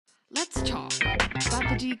talk about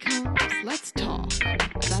the decoms. Let's talk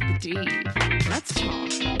about the D. Let's talk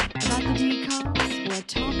about the decoms. We're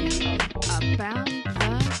talking about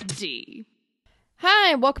the D.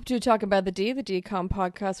 Hi, and welcome to Talk About the Decom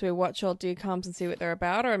podcast where we watch old decoms and see what they're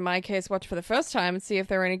about, or in my case, watch for the first time and see if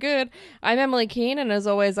they're any good. I'm Emily Keene, and as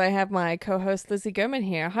always, I have my co-host Lizzie Goman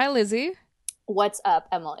here. Hi, Lizzie. What's up,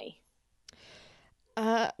 Emily?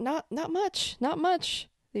 Not much.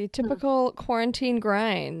 The typical quarantine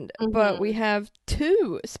grind, but we have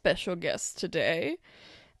two special guests today.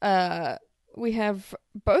 We have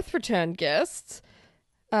both returned guests,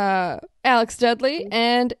 Alex Dudley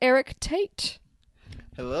and Eric Tate.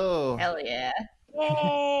 Hello. Hell yeah.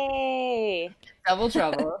 Yay! Double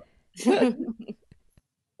trouble.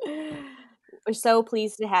 We're so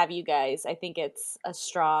pleased to have you guys. I think this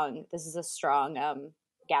is a strong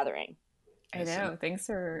gathering. I know. Thanks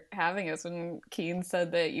for having us. When Keen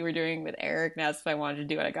said that you were doing with Eric, and that's what I wanted to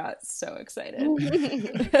do, and I got so excited.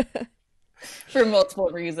 For multiple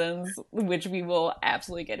reasons, which we will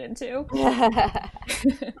absolutely get into.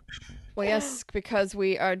 Well, yes, because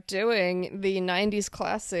we are doing the 90s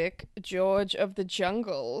classic, George of the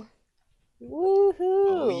Jungle. Woohoo!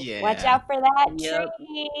 Oh, yeah. Watch out for that Yep.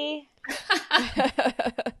 tree.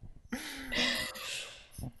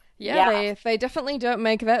 Yeah, they definitely don't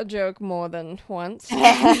make that joke more than once.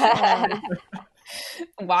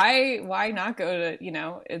 Why not go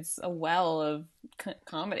to, it's a well of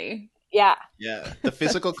comedy. Yeah. Yeah, the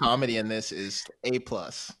physical comedy in this is A+.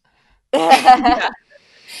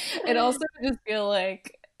 It also just feel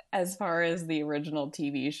like, as far as the original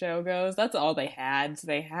TV show goes, that's all they had. So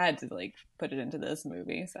they had to put it into this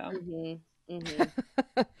movie. So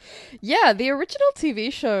Yeah, the original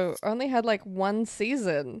TV show only had one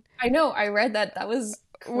season. I know. I read that. That was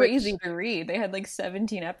crazy to read. They had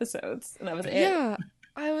 17 episodes, and that was it. Yeah,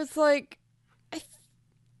 I was like,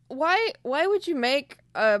 why would you make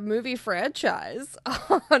a movie franchise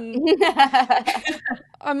on?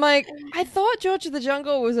 I'm like, I thought George of the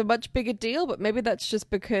Jungle was a much bigger deal, but maybe that's just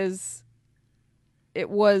because it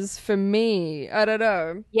was for me. I don't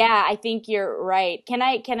know. Yeah, I think you're right. Can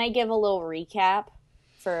I give a little recap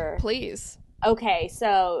for? Please. Okay,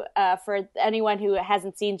 so for anyone who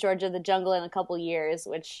hasn't seen George of the Jungle in a couple years,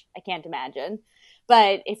 which I can't imagine,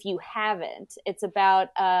 but if you haven't, it's about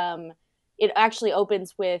it actually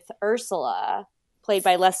opens with Ursula, played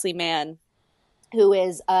by Leslie Mann, who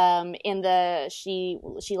is she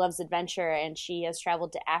loves adventure, and she has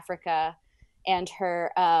traveled to Africa, and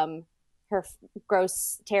her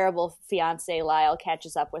gross, terrible fiance Lyle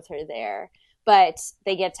catches up with her there. But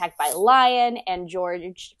they get attacked by a lion, and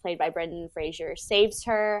George, played by Brendan Fraser, saves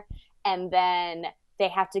her, and then they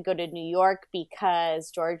have to go to New York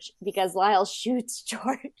because Lyle shoots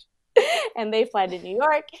George, and they fly to New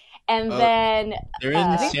York, and then they're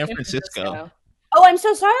in San Francisco. Oh, I'm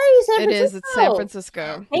so sorry, San Francisco. It is. It's San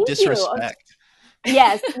Francisco. Thank Disrespect. you.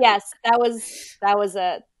 Yes. That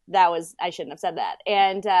was. I shouldn't have said that.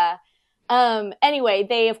 And anyway,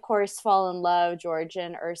 they of course fall in love. George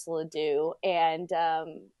and Ursula do, and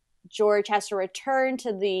George has to return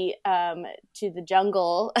to the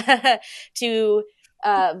jungle, to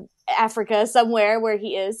Africa somewhere where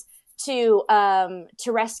he is to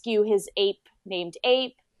rescue his ape named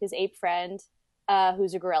Ape, his ape friend,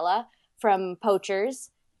 who's a gorilla, from poachers,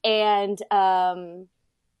 and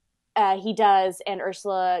he does, and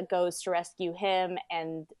Ursula goes to rescue him,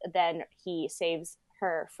 and then he saves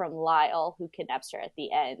her from Lyle, who kidnaps her at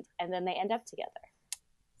the end, and then they end up together.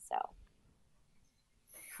 So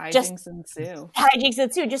hijinks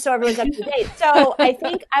ensue, just so everyone's up to date. So I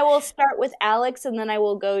think I will start with Alex, and then I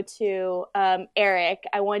will go to Eric.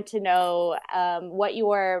 I want to know what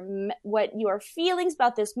your feelings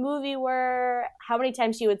about this movie were, how many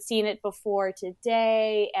times you had seen it before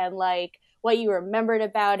today, and what you remembered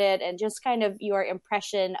about it, and just kind of your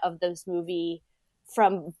impression of this movie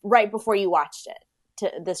from right before you watched it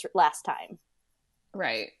to this last time.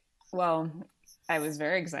 Right. Well, I was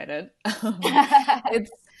very excited.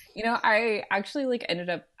 I actually ended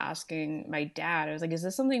up asking my dad. I was like, is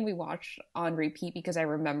this something we watched on repeat? Because I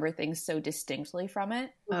remember things so distinctly from it.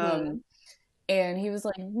 Mm-hmm. And he was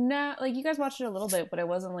like, nah, you guys watched it a little bit, but it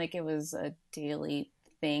wasn't like it was a daily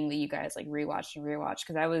thing that you guys rewatched.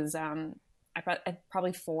 Because I was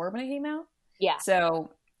probably 4 when it came out. Yeah.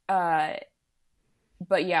 So, but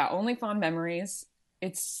yeah, only fond memories.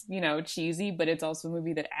 It's, cheesy, but it's also a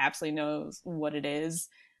movie that absolutely knows what it is.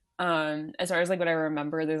 As far as what I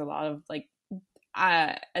remember, there's a lot of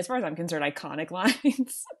as far as I'm concerned, iconic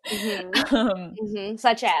lines.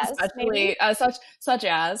 Such as, especially such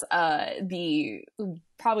as the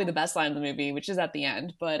probably the best line of the movie, which is at the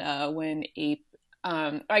end. But when Ape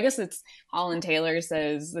I guess it's Holland Taylor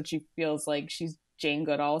says that she feels like she's Jane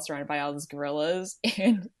Goodall surrounded by all these gorillas,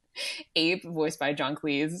 and Abe, voiced by John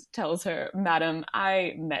Cleese, tells her, "Madam,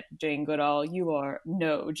 I met Jane Goodall. You are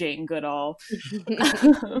no Jane Goodall."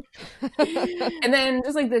 And then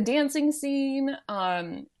just like the dancing scene,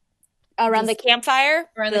 around the campfire,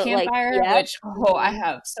 which I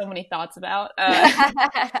have so many thoughts about.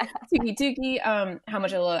 Tuki Tuki, how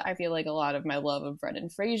much I feel like a lot of my love of Brendan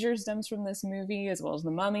Fraser stems from this movie, as well as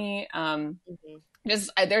The Mummy.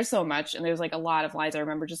 There's so much, and there's like a lot of lines I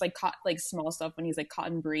remember, just like small stuff when he's like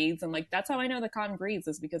Cotton breathes. I'm like, that's how I know that Cotton breathes,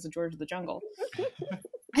 is because of George of the Jungle.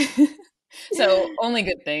 So only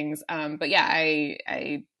good things. But yeah,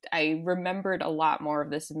 I remembered a lot more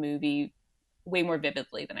of this movie way more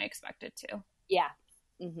vividly than I expected to. Yeah.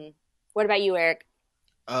 Mm-hmm. What about you, Eric?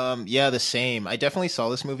 Yeah, the same. I definitely saw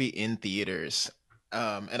this movie in theaters.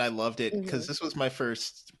 And I loved it because this was my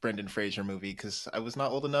first Brendan Fraser movie, because I was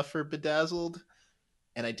not old enough for Bedazzled,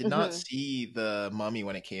 and I did not see The Mummy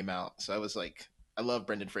when it came out. So I was like, I love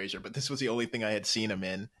Brendan Fraser, but this was the only thing I had seen him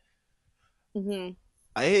in.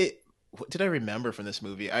 What did I remember from this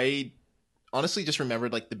movie? I honestly just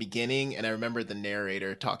remembered like the beginning, and I remembered the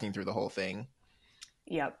narrator talking through the whole thing.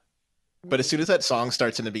 Yep. But as soon as that song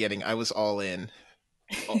starts in the beginning, I was all in.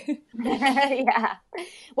 Yeah.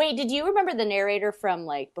 Wait, did you remember the narrator from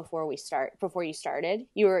like before you started?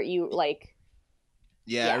 You like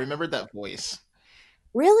Yeah, I remembered that voice.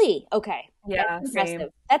 Really? Okay. Yeah, that's impressive.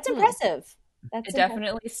 That's impressive. It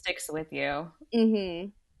definitely sticks with you. Mm-hmm.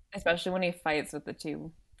 Especially when he fights with the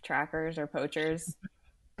two trackers or poachers.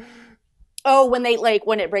 Oh, when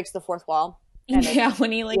it breaks the fourth wall. Yeah,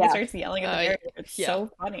 when he starts yelling at the narrator. It's so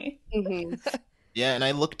funny. Mm-hmm. Yeah, and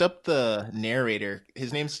I looked up the narrator.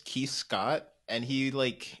 His name's Keith Scott, and he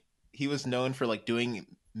was known for like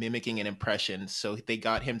mimicking an impression. So they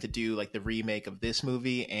got him to do like the remake of this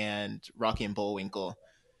movie and Rocky and Bullwinkle,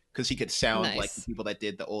 because he could sound like the people that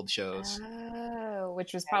did the old shows. Oh,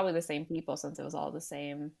 which was probably the same people, since it was all the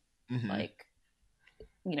same, like,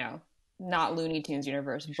 not Looney Tunes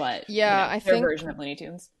universe, but I their think version of Looney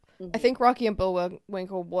Tunes. I think Rocky and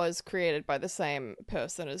Bullwinkle was created by the same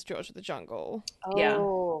person as George of the Jungle. Oh, yeah.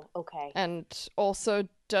 Okay. And also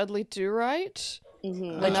Dudley Do-Right.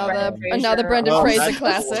 Mm-hmm. Another Brendan Fraser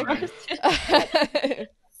classic.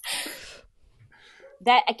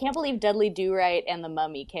 That I can't believe Dudley Do-Right and The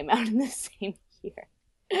Mummy came out in the same year.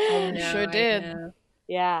 Sure did.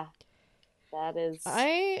 Yeah. That is.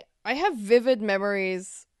 I have vivid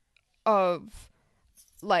memories of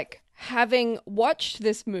like having watched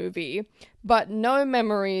this movie, but no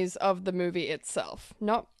memories of the movie itself.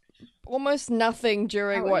 Almost nothing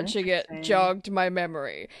during watching it jogged my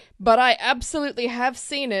memory, but I absolutely have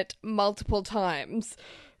seen it multiple times.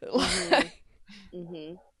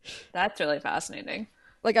 That's really fascinating.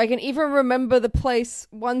 Like, I can even remember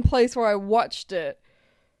one place where I watched it,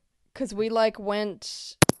 because we went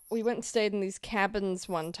and stayed in these cabins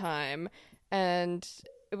one time, and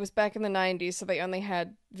it was back in the 90s, so they only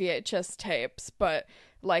had VHS tapes, but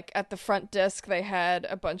like at the front desk they had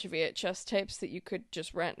a bunch of VHS tapes that you could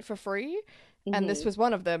just rent for free, and this was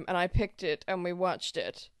one of them, and I picked it and we watched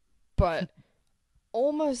it, but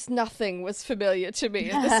almost nothing was familiar to me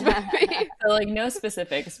in this movie. So like no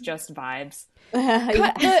specifics, just vibes.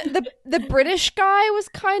 The British guy was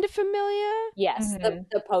kind of familiar. Yes,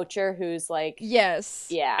 the poacher who's like, yes,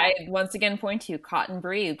 yeah. I once again point to Cotton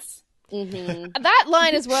breathes. That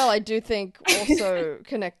line as well, I do think, also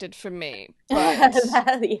connected for me. But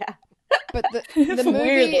but the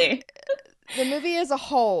movie, the movie as a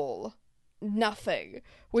whole, nothing.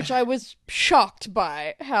 Which I was shocked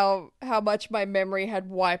by how much my memory had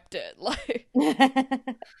wiped it. Like,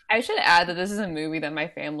 I should add that this is a movie that my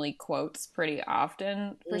family quotes pretty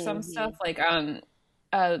often for some stuff. Like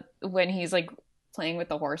when he's like playing with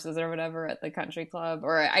the horses or whatever at the country club,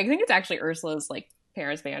 or I think it's actually Ursula's like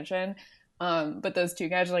parents' mansion. But those two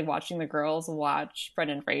guys are like watching the girls watch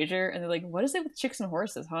Brendan Fraser, and they're like, "What is it with chicks and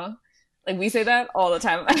horses, huh?" Like we say that all the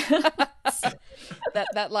time.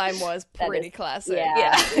 that line was pretty classic.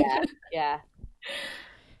 Yeah.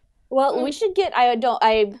 Well, we should get. I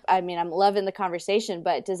mean, I'm loving the conversation,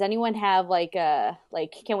 but does anyone have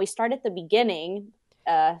can we start at the beginning?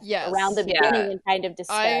 Yes. Around the beginning and kind of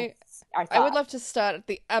discuss our thoughts. I would love to start at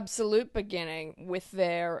the absolute beginning with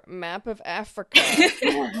their map of Africa,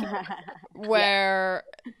 where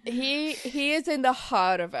he is in the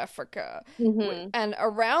heart of Africa, and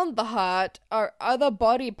around the heart are other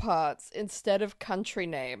body parts instead of country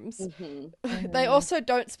names. They also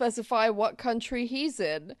don't specify what country he's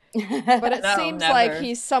in, but it seems like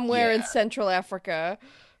he's somewhere in Central Africa.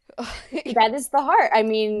 That is the heart. I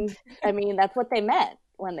mean, that's what they meant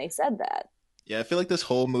when they said that. Yeah, I feel like this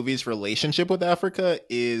whole movie's relationship with Africa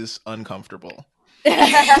is uncomfortable.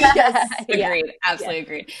 Yes. Agreed. Absolutely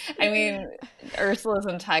agreed. I mean, Ursula's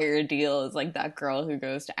entire deal is like that girl who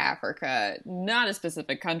goes to Africa, not a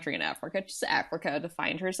specific country in Africa, just Africa to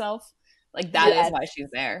find herself. Like that is why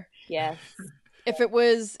she's there. Yes.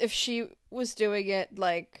 If she was doing it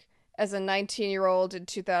like as a 19-year-old in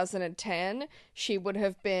 2010, she would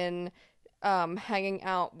have been hanging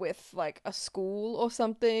out with like a school or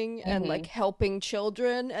something and like helping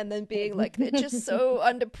children and then being like, they're just so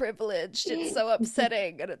underprivileged, it's so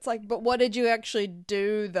upsetting. And it's like, but what did you actually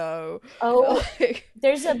do though? Oh,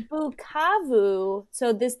 there's a Bukavu.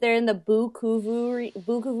 So they're in the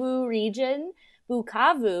Bukavu region.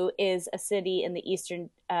 Bukavu is a city in the Eastern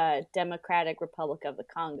Democratic Republic of the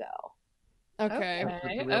Congo. Okay.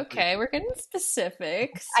 Okay, we're getting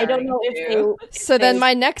specific. I don't know if they... So then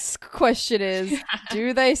my next question is,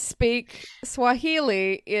 do they speak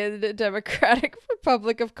Swahili in the Democratic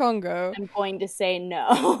Republic of Congo? I'm going to say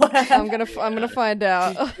no. I'm gonna find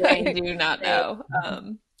out. I do not know.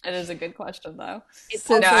 It is a good question though. It's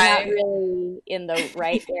also not really in the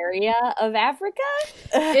right area of Africa.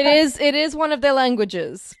 It is one of their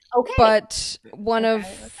languages. Okay. But one of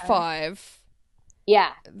 5.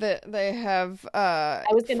 Yeah. They have I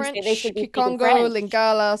was gonna French, say they should be Kikongo, French.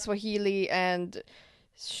 Lingala, Swahili, and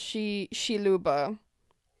Shiluba.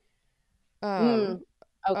 Okay.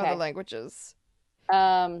 Other languages.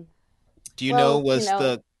 Do you know was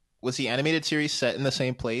the animated series set in the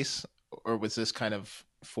same place, or was this kind of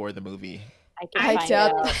for the movie? I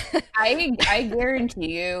doubt. I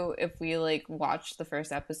guarantee you, if we like watched the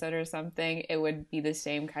first episode or something, it would be the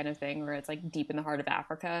same kind of thing where it's like deep in the heart of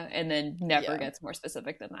Africa, and then never gets more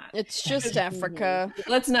specific than that. It's just Africa.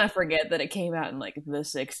 Let's not forget that it came out in like the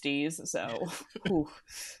 60s, so.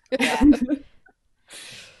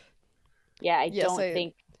 Yeah, I don't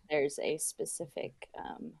think there's a specific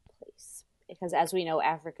place because, as we know,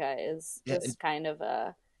 Africa is just kind of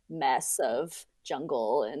a mess of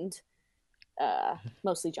jungle and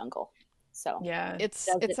mostly jungle. So yeah, it's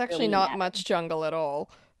actually really not much jungle at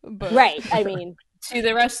all. But... Right. I mean, to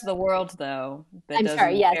the rest of the world, though. I'm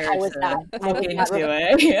sorry. Yes, I was not.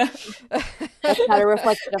 Yeah. That's not a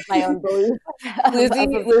reflection of my own belief.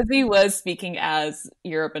 Lizzie was speaking as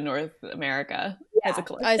Europe and North America as a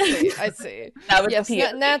collective. I see. That was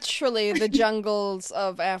naturally the jungles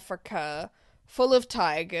of Africa, full of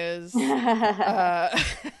tigers. I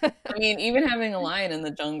mean, even having a lion in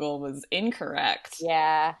the jungle was incorrect.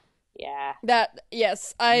 Yeah.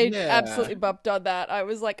 I absolutely bumped on that. I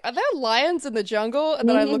was like, are there lions in the jungle? And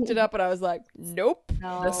then I looked it up and I was like, nope.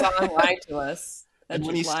 No. The song lied to us. That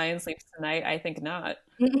lion sleeps tonight? I think not.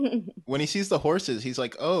 When he sees the horses, he's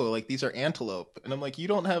like, oh, like these are antelope. And I'm like, you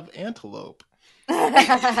don't have antelope.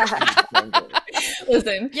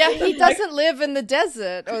 Listen. Yeah, he doesn't live in the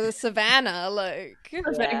desert or the savannah. Like,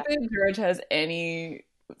 the fact that George has any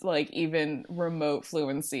like even remote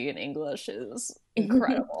fluency in English is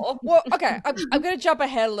incredible. Well, okay, I'm gonna jump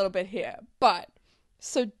ahead a little bit here, but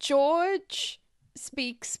so George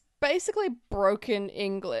speaks basically broken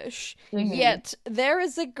English, yet there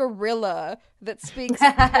is a gorilla that speaks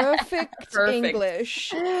perfect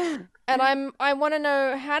English. And I want to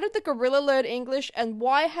know, how did the gorilla learn English, and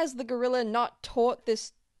why has the gorilla not taught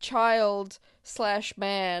this child/man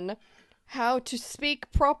how to speak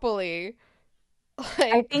properly?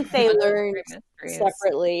 Like, I think they learned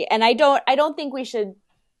separately, and I don't think we should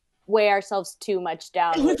weigh ourselves too much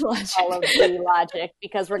down with all of the logic,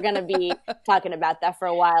 because we're going to be talking about that for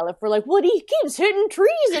a while. If we're like, well, he keeps hitting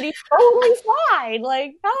trees and he's totally fine,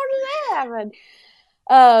 like, how did that happen?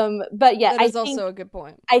 But yeah, that is also a good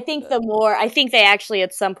point. I think they actually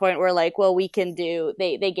at some point were like, well, we can do,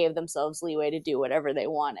 they gave themselves leeway to do whatever they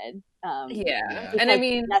wanted. And I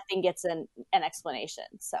mean, nothing gets an explanation.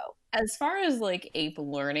 So as far as like Ape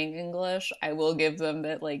learning English, I will give them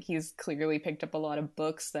that like he's clearly picked up a lot of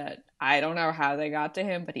books that I don't know how they got to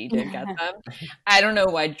him, but he did get them. I don't know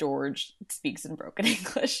why George speaks in broken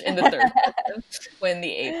English in the third person when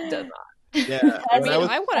the ape does not. Yeah, I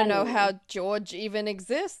want to know how George even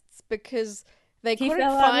exists, because they couldn't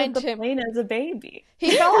find him. Plane as a baby.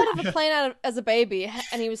 He fell out of a plane as a baby,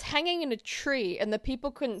 and he was hanging in a tree, and the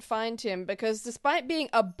people couldn't find him because, despite being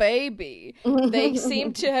a baby, they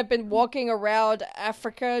seem to have been walking around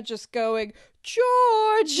Africa just going,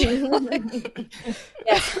 George!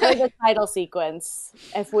 Yes, for the title sequence,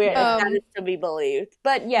 if that is to be believed.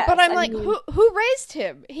 But yes. But I'm like, who raised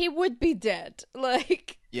him? He would be dead.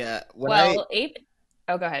 Like, yeah. Ape.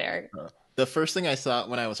 Oh, go ahead, Eric. The first thing I thought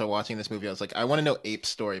when I was watching this movie, I was like, I want to know Ape's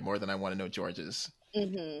story more than I want to know George's.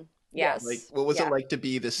 Mm-hmm. Yes. Like, what was Yeah. it like to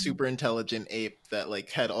be this super intelligent ape that like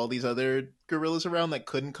had all these other gorillas around that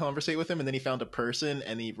couldn't conversate with him, and then he found a person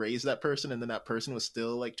and he raised that person, and then that person was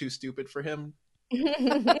still like too stupid for him?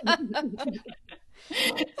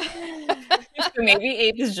 So maybe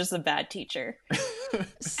Ape is just a bad teacher.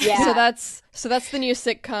 Yeah. So that's the new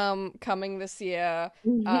sitcom coming this year.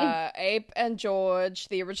 Ape and George,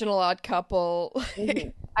 the original Odd Couple.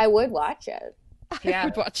 I would watch it. Yeah. I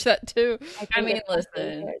would watch that too. I mean, think it's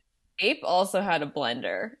listen, good. Ape also had a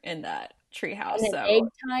blender in that treehouse, And an so egg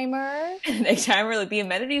timer. an egg timer. Like the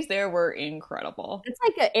amenities there were incredible. It's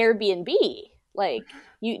like an Airbnb. Like,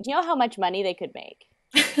 do you know how much money they could make?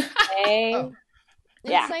 Okay. Oh.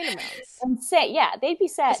 Yeah. Insane amounts. Insane. Yeah, they'd be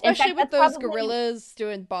set. In Especially fact, with that's those probably- gorillas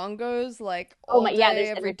doing bongos like Oh all my, day, yeah,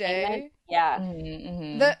 there's every entertainment. day. Yeah.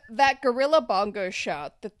 Mm-hmm. That gorilla bongo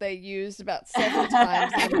shot that they used about 7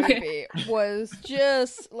 times in the movie was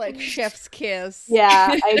just like chef's kiss.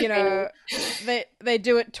 Yeah. I You know, they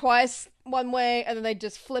do it twice one way and then they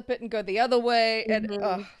just flip it and go the other way and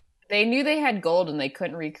Mhm. They knew they had gold and they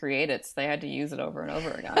couldn't recreate it, so they had to use it over and over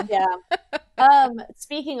again. Yeah.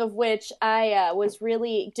 Speaking of which, I was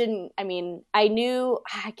really I knew,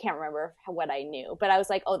 I can't remember what I knew, but I was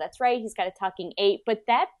like, oh, that's right, he's got a talking ape. But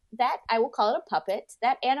that I will call it a puppet,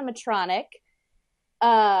 that animatronic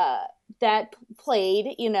that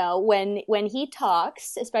played, when he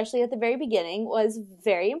talks, especially at the very beginning, was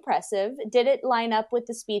very impressive. Did it line up with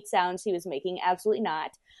the speech sounds he was making? Absolutely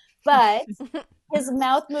not. But his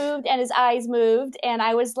mouth moved and his eyes moved, and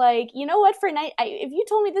I was like, you know what? If you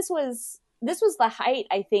told me this was the height,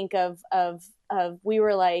 I think of we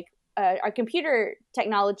were like, our computer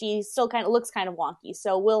technology still kind of looks kind of wonky,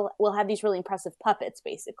 so we'll have these really impressive puppets,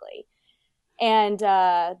 basically. And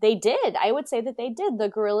they did. I would say that they did. The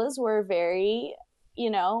gorillas were very,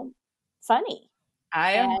 funny.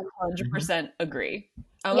 I 100% agree.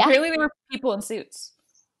 Yeah. Apparently, there were people in suits.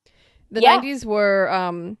 The Yeah. 90s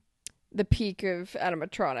were the peak of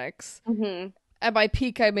animatronics. Mm-hmm. And by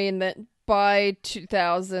peak, I mean that by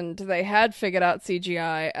 2000, they had figured out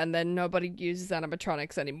CGI, and then nobody uses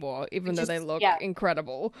animatronics anymore, even though they look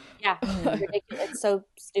incredible. Yeah, ridiculous. It's so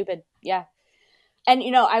stupid. Yeah, and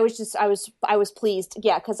I was pleased.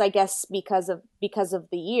 Yeah, because I guess because of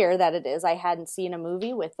the year that it is, I hadn't seen a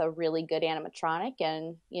movie with a really good animatronic,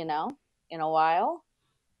 and in a while,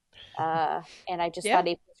 and I just thought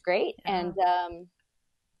Ape was great, and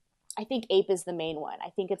I think Ape is the main one.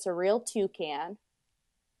 I think it's a real toucan.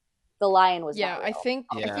 The lion was not real. I think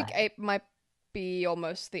Ape might be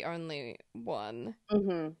almost the only one.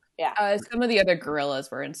 Mm-hmm. Yeah. Some of the other gorillas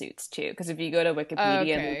were in suits too, because if you go to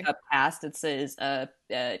Wikipedia and look up cast, it says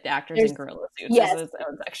actors in gorilla suits. Yes. As its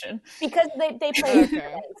own section. Because they play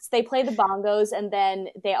instruments. They play the bongos, and then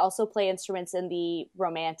they also play instruments in the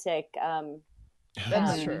romantic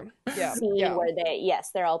That's true. Yeah. scene where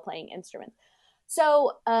they're all playing instruments.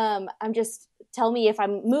 So I'm just, tell me if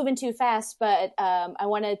I'm moving too fast, but I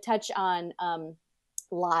want to touch on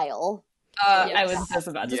Lyle. I was just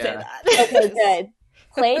about to say that. Okay, good.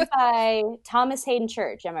 Played by Thomas Hayden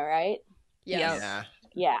Church, am I right? Yes. Yeah.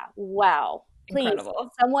 Yeah. Wow. Please,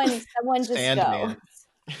 Incredible. someone just Sandman.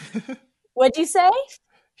 go. What'd you say?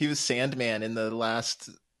 He was Sandman in the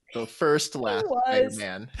first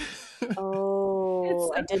Spider-Man.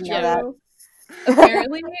 Oh, I didn't know true. that.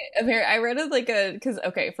 Apparently, I read it because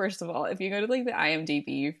first of all, if you go to the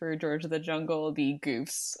IMDb for George of the Jungle, the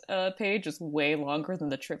Goofs page is way longer than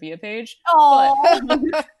the trivia page. Oh, But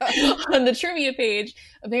on the trivia page,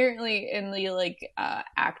 apparently in the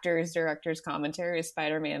actors, directors commentary of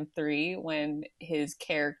Spider-Man 3, when his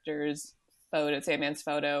character's photo, Sandman's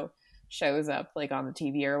photo, shows up on the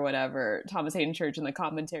TV or whatever, Thomas Hayden Church in the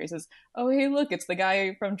commentary says, "Oh, hey, look, it's the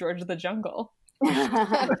guy from George of the Jungle."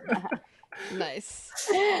 Nice.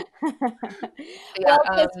 Well,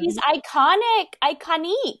 because he's iconic.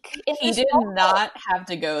 He did not have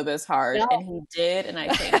to go this hard, and he did, and I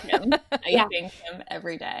thank him. I thank him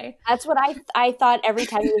every day. That's what I thought every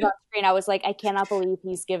time he was on screen. I was like, I cannot believe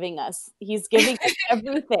he's giving us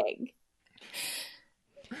everything.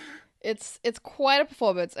 It's quite a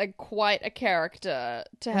performance and quite a character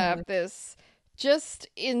to have this just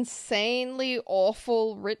insanely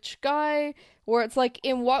awful rich guy, where it's like,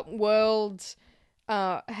 in what world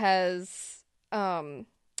has I've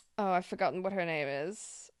forgotten what her name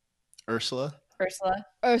is. Ursula.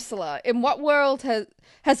 Ursula. In what world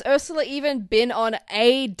has Ursula even been on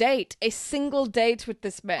a single date with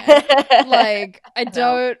this man? I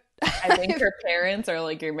don't. I think her parents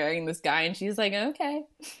are you're marrying this guy, and she's like, okay.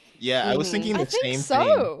 Yeah, I was thinking the same thing.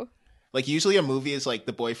 So. Usually a movie is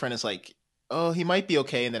the boyfriend is oh, he might be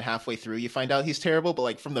okay, and then halfway through you find out he's terrible, but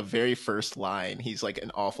like from the very first line, he's like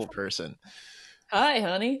an awful person. Hi,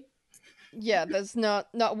 honey. Yeah, there's not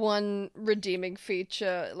one redeeming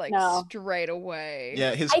feature like No. straight away.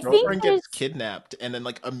 Yeah, his I think girlfriend there's- gets kidnapped, and then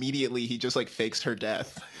like immediately he just like fakes her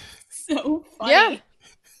death. So funny. Yeah.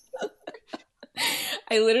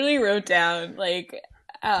 I literally wrote down like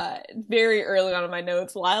very early on in my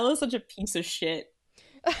notes, Lyle is such a piece of shit.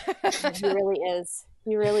 He really is.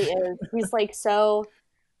 He really is. He's like so,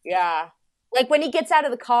 yeah. Like when he gets out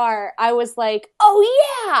of the car, I was like,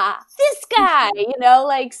 "Oh yeah, this guy," you know,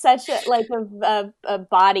 like such a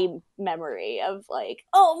body memory of like,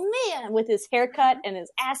 "Oh man," with his haircut and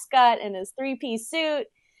his ascot and his 3-piece suit,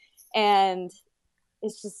 and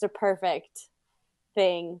it's just a perfect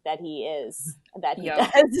thing that he is that he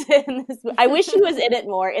Yep. does in this. I wish he was in it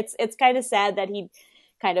more. It's kind of sad that he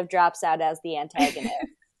kind of drops out as the antagonist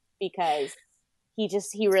because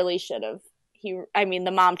he really should have. I mean,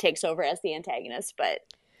 the mom takes over as the antagonist, but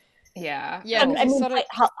Yeah. Yeah, I he's mean, sort of- like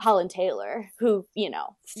Holland Taylor, who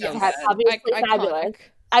So has good. obviously iconic. fabulous.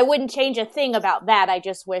 I wouldn't change a thing about that. I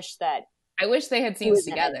just wish that I wish they had He scenes was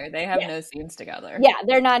in it. together. They have Yeah. no scenes together. yeah,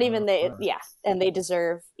 they're not even Uh-huh. and they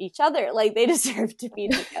deserve each other. Like they deserve to be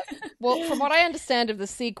together. Well, from what I understand of the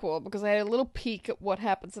sequel, because I had a little peek at what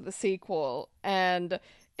happens in the sequel, and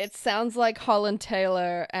it sounds like Holland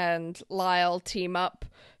Taylor and Lyle team up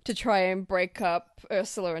to try and break up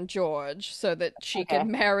Ursula and George so that she Okay. can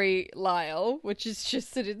marry Lyle, which is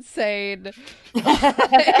just an insane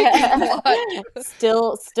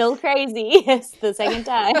still crazy. It's the second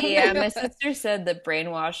time. Yeah, my sister said that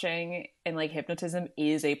brainwashing and like hypnotism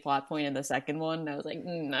is a plot point in the second one. And I was like,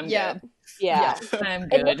 I'm Yeah. good. Yeah. I'm It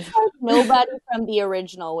good. looks like nobody from the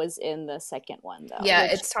original was in the second one, though. Yeah,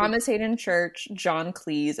 which it's Thomas Hayden Church, John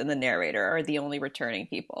Cleese, and the narrator are the only returning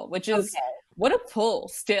people, which is Okay. what a pull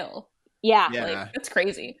still. Yeah, Yeah. Like, that's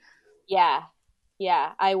crazy. yeah.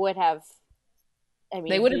 I would have. I mean,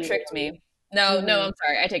 They would have he- tricked me. No, Mhm. I'm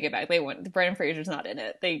sorry. I take it back. They wouldn't. Brendan Fraser's not in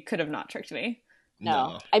it. They could have not tricked me.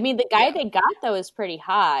 No, I mean the guy Yeah. they got though is pretty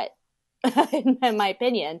hot, in my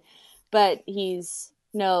opinion. But he's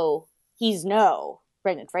no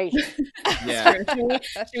Brendan Fraser. Yeah.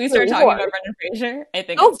 Should we start talking about Brendan Fraser? I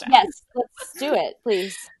think Oh it's time. yes, let's do it,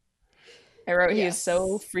 please. I wrote he is Yes.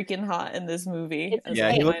 so freaking hot in this movie. It's as Yeah,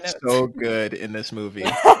 one he of my looks notes. so good in this movie.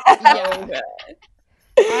 So good.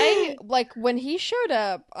 I like when he showed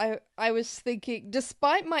up, I was thinking,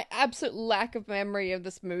 despite my absolute lack of memory of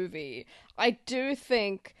this movie, I do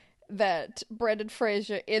think that Brendan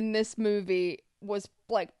Fraser in this movie was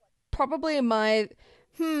like probably my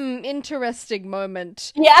interesting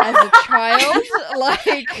moment Yeah. as a child. Like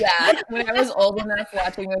Yeah, when I was old enough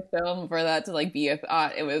watching the film for that to like be a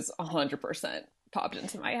thought, it was 100% popped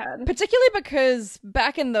into my head. particularly because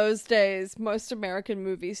back in those days, most American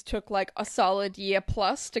movies took like a solid year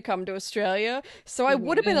plus to come to Australia. So I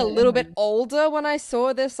would have been a little bit older when I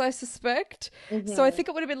saw this, I suspect. So I think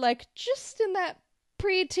it would have been like just in that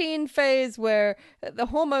preteen phase where the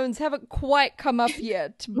hormones haven't quite come up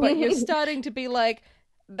yet, but you're starting to be like,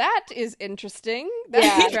 that is interesting. That's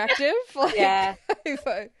Yeah. attractive. Like, Yeah.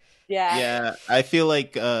 Yeah. Yeah, I feel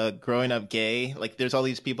like growing up gay, like there's all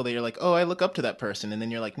these people that you're like, oh, I look up to that person, and then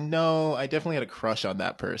you're like, no, I definitely had a crush on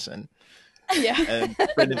that person, yeah. and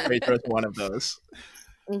Brendan Fraser is one of those.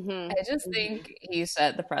 Mhm. I just think he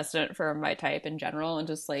set the precedent for my type in general, and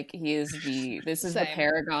just like this is the Same.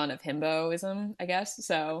 paragon of himboism, I guess.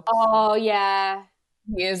 So Oh yeah.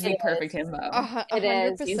 he is the It perfect is. himbo. It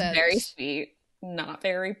is. He's very sweet, not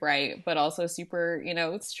very bright, but also super,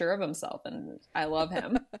 sure of himself, and I love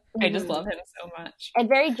him. I just love him so much. And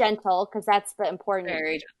very gentle, because that's the important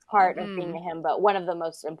Very gentle. part of being a himbo. One of the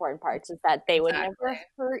most important parts is that they would Exactly. never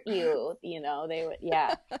hurt you. They would,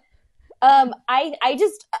 yeah. I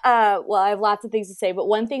just, well, I have lots of things to say, but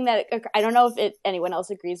one thing that I don't know if anyone else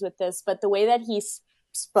agrees with this, but the way that he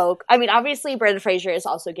spoke. I mean, obviously, Brendan Fraser is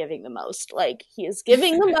also giving the most. Like he is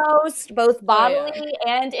giving the most, both bodily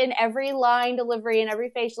and in every line delivery and every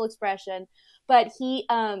facial expression. But he,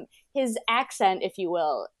 his accent, if you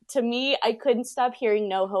will, to me, I couldn't stop hearing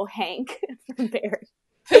 "NoHo Hank" from Barry.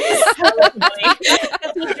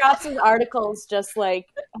 Because he drops his articles just like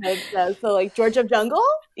so, like George of Jungle,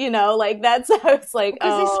 like that's how it's like.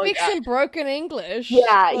 Because Oh, he speaks yeah. in broken English.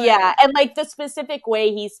 Yeah, Like, yeah, and like the specific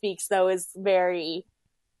way he speaks though is very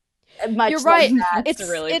much. You're like right. that. It's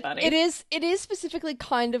really funny. It is specifically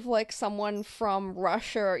kind of like someone from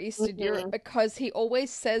Russia or Eastern Europe because he always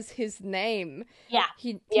says his name. Yeah.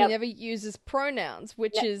 He Yep. never uses pronouns,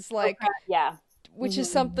 which Yep. is like Yeah. which is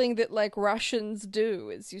something that like Russians do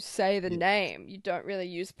is you say the name. You don't really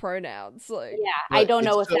use pronouns. Like Yeah, I But don't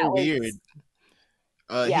know if it's so that was. weird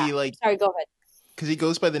Yeah. He like Sorry, go ahead. because he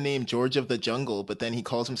goes by the name George of the Jungle, but then he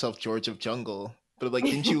calls himself George of Jungle. But like,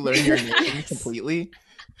 didn't you learn your name completely?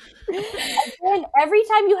 Again, every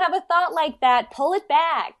time you have a thought like that, pull it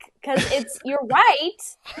back because you're right.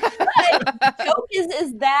 But the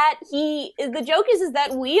joke is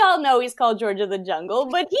that we all know he's called George of the Jungle,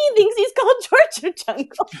 but he thinks he's called George of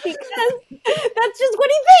Jungle because that's just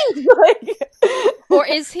what he thinks. Like, Or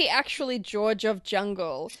is he actually George of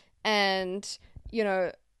Jungle? And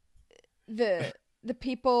the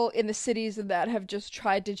people in the cities and that have just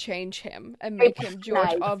tried to change him and make him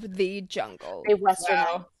George of the Jungle. they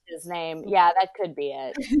westernized his name. Yeah, that could be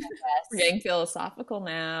it. We're getting philosophical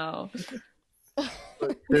now.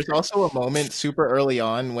 There's also a moment super early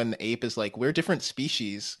on when the ape is like, "We're different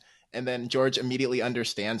species," and then George immediately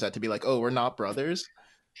understands that to be like, "Oh, we're not brothers."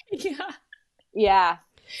 Yeah. Yeah.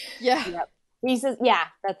 He says, "Yeah,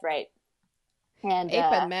 that's right." And Ape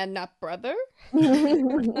and man, not brother.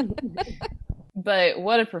 But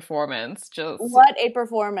what a performance! Just what a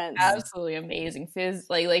performance! Absolutely amazing.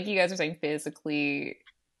 Like you guys were saying, physically,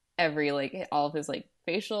 all of his like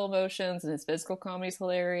facial emotions and his physical comedy is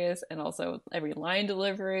hilarious, and also every line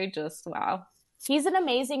delivery, just wow. He's an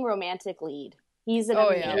amazing romantic lead. He's an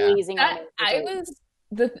amazing romantic lead.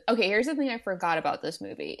 Okay, here's the thing I forgot about this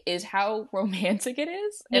movie is how romantic it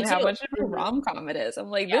is and how much of a rom-com it is. I'm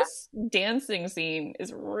like, this dancing scene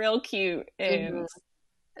is real cute and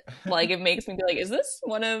like it makes me be like, is this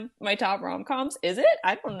one of my top rom-coms? Is it?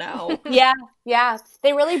 I don't know. Yeah.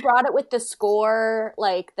 They really brought it with the score,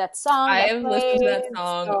 like that song. I have listened to that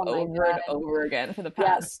song over and over again for the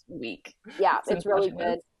past week. Yeah, it's really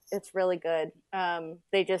good. It's really good.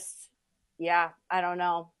 They just, I don't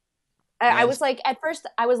know. I was like, at first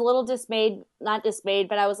I was a little not dismayed,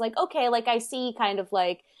 but I was like, okay, like I see kind of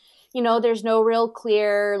like, there's no real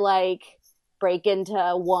clear like break into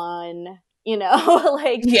one,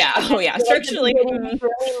 like structurally really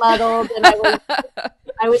muddled, and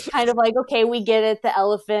I was kind of like, okay, we get it. The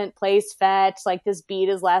elephant plays fetch, like this beat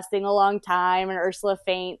is lasting a long time, and Ursula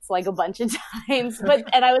faints like a bunch of times.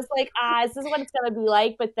 And I was like, is this what it's gonna be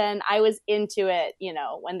like? But then I was into it,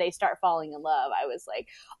 when they start falling in love. I was like,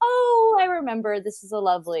 oh, I remember this is a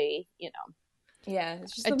lovely, Yeah,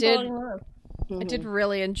 it's just I did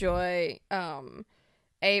really enjoy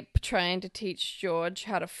Ape trying to teach George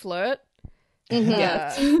how to flirt.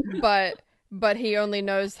 But he only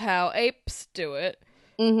knows how apes do it.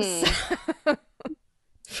 So.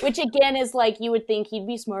 Which again is like, you would think he'd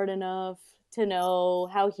be smart enough to know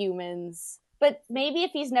how humans, but maybe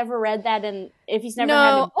if he's never read that and if he's never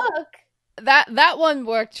had a book. That one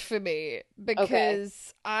worked for me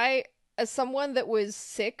because I, as someone that was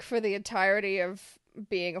sick for the entirety of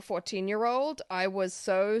being a 14-year-old, I was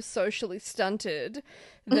so socially stunted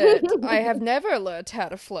that I have never learned how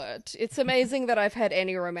to flirt. It's amazing that I've had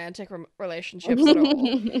any romantic relationships at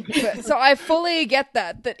all. So I fully get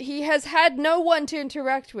that he has had no one to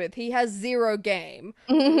interact with. He has zero game.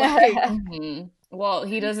 Well,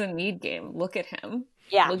 he doesn't need game. Look at him.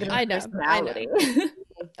 Yeah, look at his personality. I know.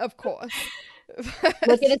 Of course.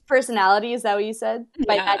 Look at his personality. Is that what you said?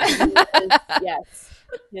 By that, yes.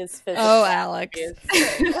 His physical. Oh, Alex.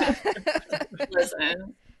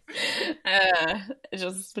 Listen,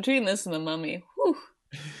 just between this and The Mummy,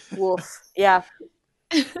 Wolf. Yeah.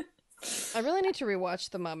 I really need to rewatch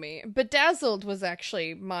The Mummy. Bedazzled was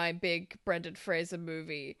actually my big Brendan Fraser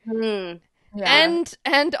movie. Yeah.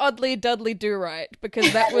 And Oddly Dudley Do Right,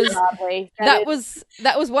 because that was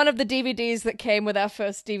one of the DVDs that came with our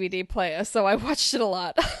first DVD player, so I watched it a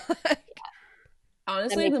lot.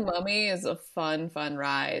 Honestly, The Mummy is a fun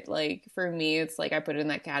ride. Like, for me, it's like I put it in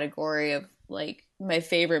that category of like my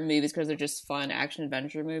favorite movies because they're just fun action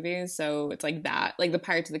adventure movies. So it's like that, like the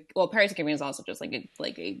Pirates of the Caribbean is also just like a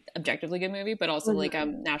objectively good movie, but also like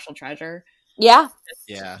National Treasure. Yeah.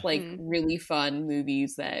 Like really fun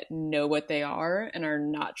movies that know what they are and are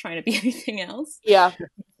not trying to be anything else. Yeah.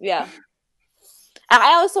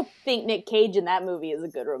 I also think Nick Cage in that movie is a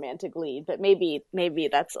good romantic lead, but maybe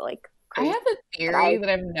that's like crazy. I have a theory that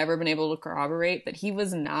I've never been able to corroborate that he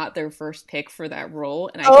was not their first pick for that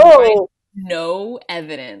role, and I can find no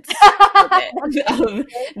evidence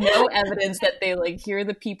no evidence that they like hear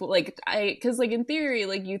the people like because like in theory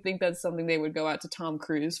like you think that's something they would go out to Tom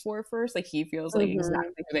Cruise for first, like he feels like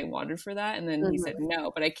exactly who they wanted for that, and then he said no,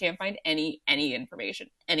 but I can't find any information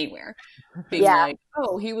anywhere being like,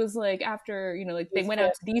 oh, he was like after like they went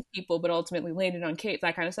out to these people but ultimately landed on Kate,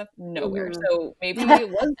 that kind of stuff, nowhere. So maybe it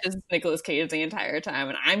was just Nicolas Cage the entire time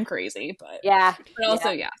and I'm crazy, but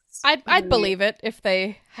also yes, I'd believe it if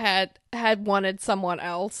they had wanted someone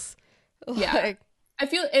else. Yeah. I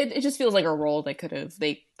feel it just feels like a role they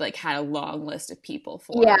had a long list of people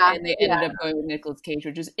for, Yeah, and they ended up going with Nicolas Cage,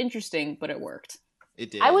 which is interesting, but it worked. It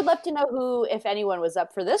did. I would love to know who, if anyone, was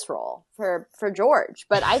up for this role for George,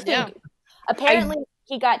 but I think apparently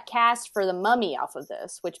he got cast for the Mummy off of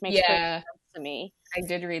this, which makes perfect sense to me. I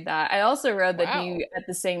did read that. I also read that he, at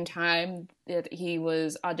the same time that he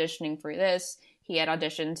was auditioning for this, he had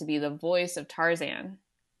auditioned to be the voice of Tarzan.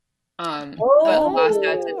 But lost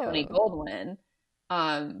out to Tony Goldwyn.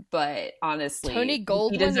 But honestly, Tony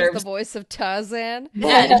Goldwyn is the voice of Tarzan.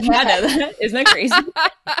 Yeah, did you not know that? Isn't that crazy?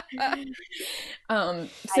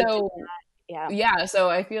 So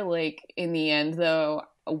I feel like in the end, though,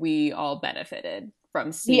 we all benefited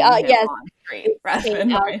from seeing him on screen rather than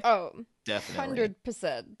definitely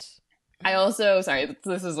 100%. I also, sorry,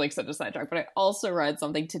 this is like such a sidetrack, but I also read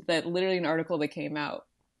something that literally an article that came out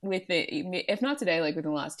with it, if not today, like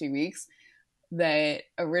within the last 2 weeks, that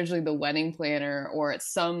originally the wedding planner, or at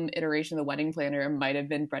some iteration of the wedding planner, might have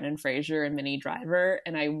been Brendan Fraser and Minnie Driver,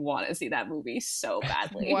 and I want to see that movie so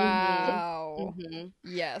badly. Wow.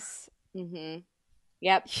 Yes. Yep.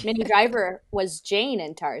 Minnie Driver was Jane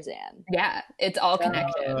in Tarzan. Yeah, it's all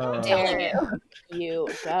connected. I'm telling you. You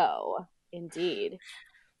go. Indeed.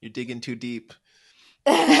 You're digging too deep.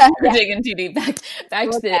 We're digging too deep. Back to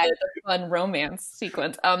the fun romance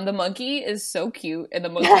sequence. The monkey is so cute, and the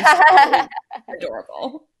monkey is so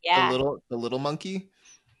adorable. Yeah. The little monkey?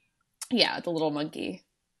 Yeah, the little monkey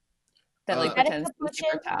that like pretends to be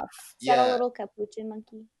super tough. Is that a little capuchin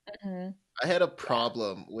monkey? I had a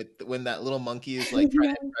problem with when that little monkey is like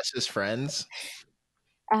trying to impress his friends.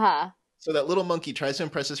 So that little monkey tries to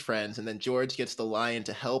impress his friends, and then George gets the lion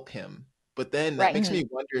to help him. But then that makes me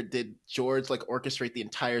wonder, did George like orchestrate the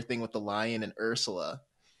entire thing with the lion and Ursula?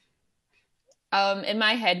 In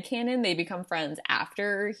my headcanon, they become friends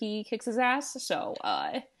after he kicks his ass, so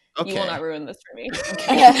you will not ruin this for me.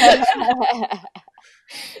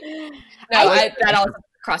 That also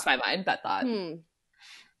crossed my mind, that thought.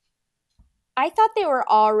 I thought they were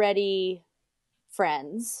already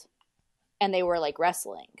friends, and they were like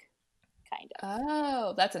wrestling, kind of.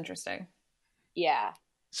 Oh, that's interesting. Yeah.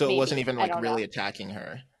 So it wasn't even like really attacking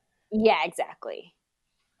her. Yeah, exactly.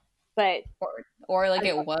 But or like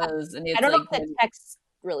it was, and it's I don't like know if the text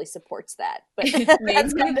really supports that. But maybe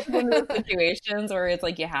it's one of those situations where it's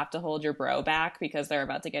like you have to hold your bro back because they're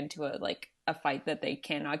about to get into a fight that they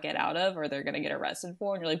cannot get out of, or they're gonna get arrested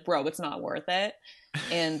for, and you're like, bro, it's not worth it.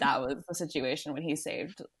 And that was the situation when he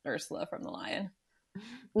saved Ursula from the lion.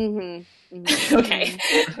 Okay.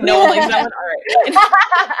 No one likes that one. All right.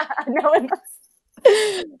 No one.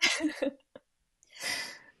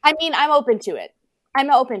 I mean, I'm open to it.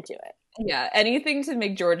 Yeah, anything to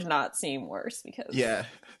make George not seem worse, because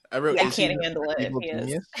I wrote. I can't handle it if he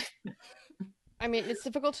is. I mean, it's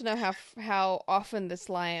difficult to know how often this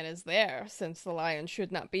lion is there, since the lion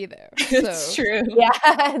should not be there. It's true. Yeah,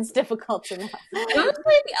 it's difficult to know.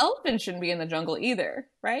 Honestly, the elephant shouldn't be in the jungle either,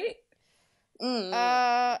 right?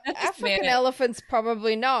 African elephants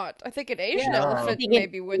probably not. I think an Asian elephant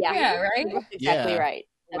maybe would be. Yeah, right? That's exactly right.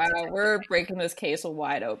 Wow, we're breaking this case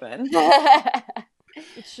wide open.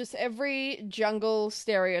 It's just every jungle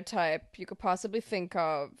stereotype you could possibly think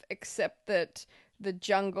of, except that the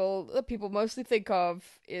jungle that people mostly think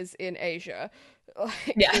of is in Asia,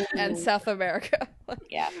 and South America.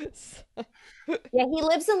 Yeah, he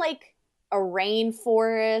lives in like a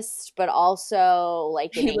rainforest, but also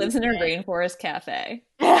like he lives in a rainforest cafe.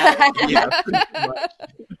 The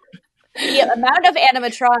amount of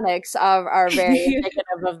animatronics are very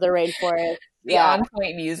indicative of the rainforest. The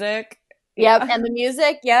on-point music. Yep, and the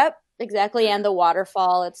music. Yep, exactly, and the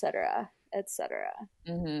waterfall, etc., etc.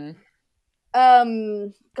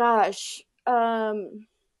 Gosh,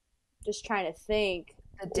 just trying to think.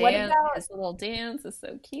 The dance, his little dance is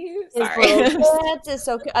so cute. His little dance is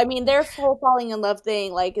so cute. I mean, their full falling in love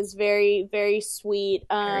thing, like, is very, very sweet.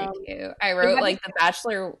 Very cute. I wrote like the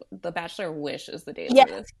Bachelor wishes the dates were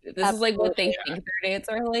this cute. This is like what they think their dates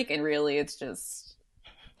are like, and really, it's just.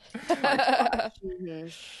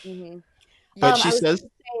 But she says,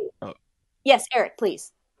 "Yes, Eric,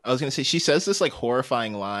 please." I was going to say, she says this like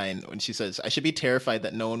horrifying line when she says, "I should be terrified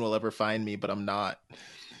that no one will ever find me, but I'm not."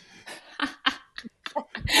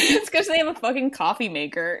 It's because they have a fucking coffee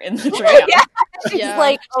maker in the tray. She's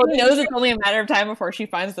like, she knows it's only a matter of time before she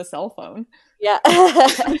finds the cell phone. Yeah.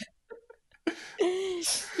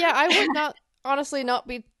 Yeah, I would not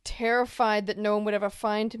be terrified that no one would ever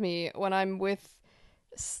find me when I'm with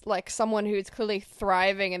like someone who's clearly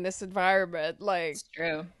thriving in this environment. Like, it's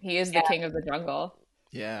true. He is the king of the jungle.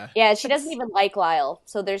 Yeah. Yeah, she doesn't even like Lyle,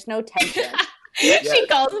 so there's no tension. She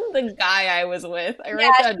calls him the guy I was with. I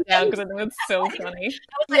write that down because I think it's so funny.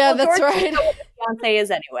 Yeah, that's George, right. You know what a fiance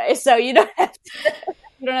is anyway, so you don't have to.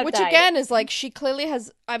 Which again is like, she clearly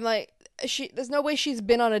has. I'm like, there's no way she's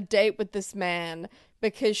been on a date with this man,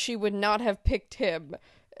 because she would not have picked him.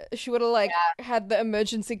 She would have had the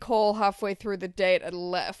emergency call halfway through the date and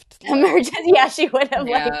left. Emergency, yeah, she would have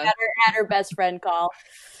had her best friend call.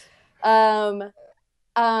 What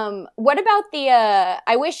about the?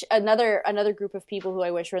 I wish another group of people who I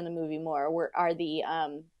wish were in the movie more are the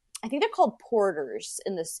I think they're called porters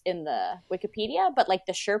in the Wikipedia, but like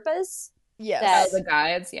the Sherpas. Yes, the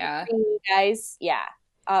guides, yeah. Guys, yeah.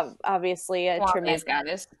 Obviously a tremendous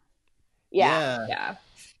guys. Yeah.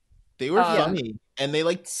 They were funny, and they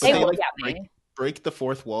break the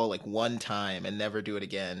fourth wall like one time and never do it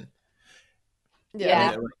again.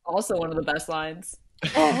 Yeah. Also one of the best lines.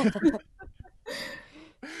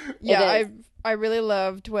 Yeah, I really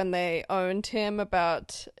loved when they owned him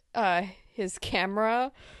about his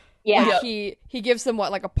camera. Yeah. Like he gives them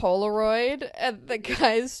like a Polaroid, and the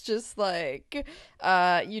guy's just like,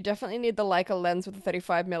 you definitely need the Leica lens with a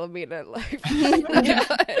 35mm.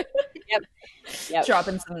 Like, Yep.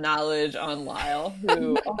 Dropping some knowledge on Lyle,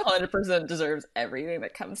 who 100% deserves everything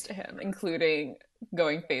that comes to him, including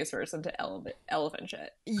going face first into elephant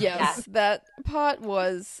shit. Yes, that part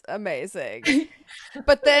was amazing.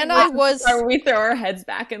 But then where we throw our heads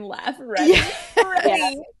back and laugh. Ready?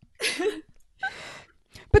 Yeah.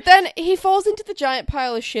 But then he falls into the giant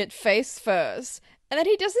pile of shit face first, and then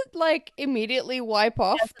he doesn't like immediately wipe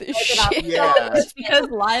off the shit. Yeah. It's because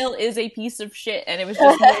Lyle is a piece of shit, and it was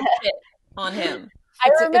just more shit on him.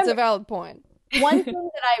 It's a valid point. One thing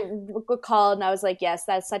that I recalled, and I was like, yes,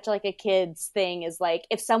 that's such like a kid's thing, is like,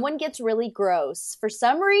 if someone gets really gross, for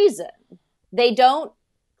some reason, they don't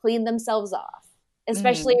clean themselves off,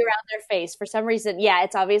 especially around their face. For some reason,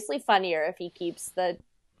 it's obviously funnier if he keeps the,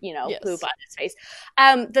 poop on his face.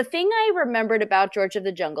 The thing I remembered about George of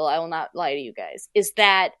the Jungle, I will not lie to you guys, is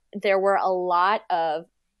that there were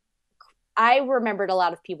I remembered a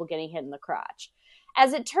lot of people getting hit in the crotch.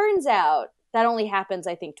 As it turns out, that only happens,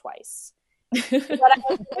 I think, twice. What I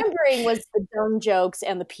was remembering was the dung jokes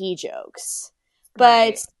and the pee jokes.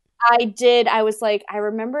 But I was like, I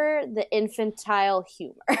remember the infantile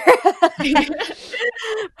humor.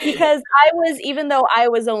 Because even though I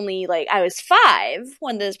was only I was 5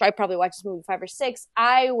 when I probably watched this movie 5 or 6,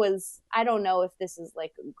 I don't know if this is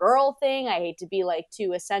like a girl thing. I hate to be like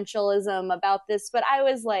too essentialism about this, but I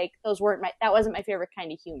was like, that wasn't my favorite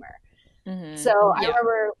kind of humor. Mm-hmm. So I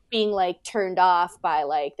remember being like turned off by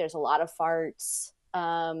like, there's a lot of farts.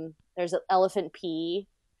 There's elephant pee,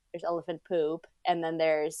 there's elephant poop, and then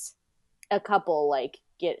there's a couple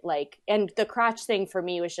and the crotch thing for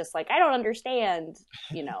me was just like, I don't understand,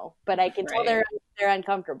 but I can tell they're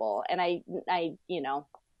uncomfortable, and I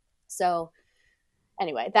so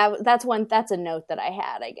anyway, that's a note that I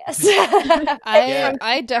had, I guess.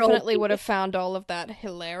 I definitely would have found all of that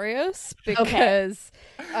hilarious, because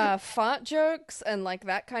fart jokes and like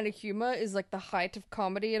that kind of humor is like the height of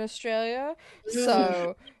comedy in Australia.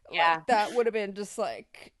 So that would have been just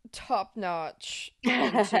like top notch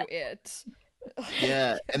into it.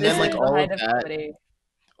 Yeah, and then like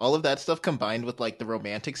all of that stuff combined with like the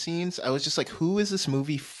romantic scenes, I was just like, who is this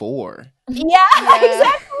movie for? Yeah.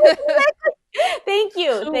 Exactly. Thank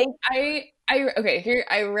you. So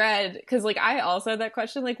I read, because like I also had that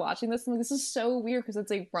question, like watching this, and like, this is so weird because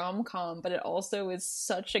it's a rom-com, but it also is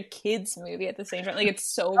such a kids movie at the same time. Like it's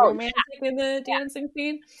so romantic in the dancing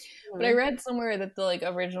scene. Mm-hmm. But I read somewhere that the like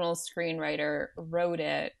original screenwriter wrote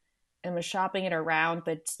it and was shopping it around,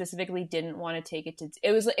 but specifically didn't want to take it to.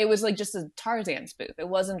 It was like just a Tarzan spoof. It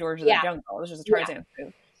wasn't George of the Jungle. It was just a Tarzan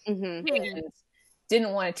spoof. Mm-hmm. And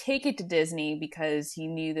didn't want to take it to Disney because he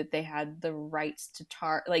knew that they had the rights to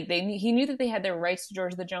he knew that they had their rights to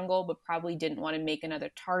George of the Jungle, but probably didn't want to make another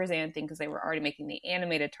Tarzan thing because they were already making the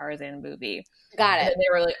animated Tarzan movie. Got it. And they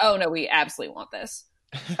were like, oh no, we absolutely want this.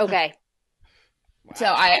 Okay. So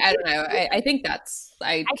I don't know. I think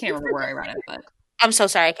I can't remember where I read it, but I'm so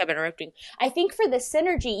sorry, I kept interrupting. I think for the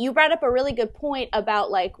synergy, you brought up a really good point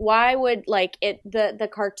about like why would like the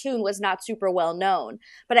cartoon was not super well known,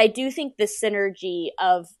 but I do think the synergy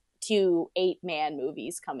of 2 8-man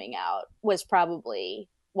movies coming out was probably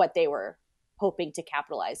what they were hoping to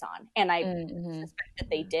capitalize on, and I suspect that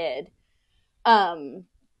they did.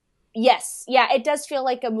 Yes, it does feel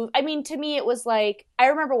like a movie. I mean, to me, it was like I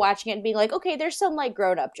remember watching it and being like, okay, there's some like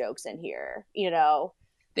grown up jokes in here,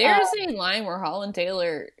 There's a line where Holland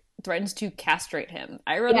Taylor threatens to castrate him.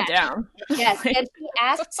 I wrote it down. Yes, and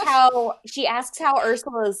she asks how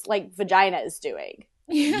Ursula's like vagina is doing.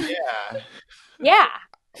 Yeah. Yeah.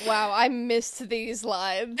 Wow, I missed these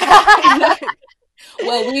lines.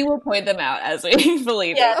 Well, we will point them out as we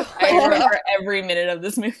believe Yeah. it. I remember every minute of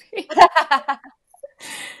this movie.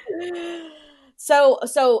 So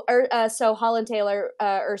Holland Taylor,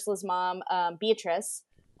 Ursula's mom, Beatrice.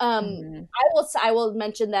 I will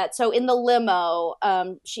mention that. So in the limo,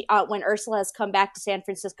 she when Ursula has come back to San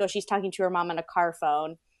Francisco, she's talking to her mom on a car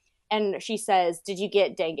phone, and she says, "Did you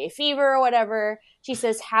get dengue fever or whatever?" She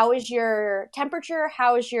says, "How is your temperature?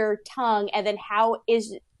 How is your tongue? And then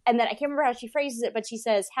and then I can't remember how she phrases it, but she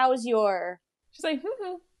says, "How is your?" She's like,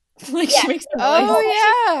 like Yeah. she makes a noise.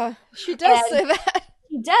 Oh yeah, she does And- say that.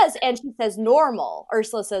 She does, and she says normal.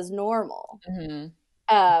 Ursula says normal.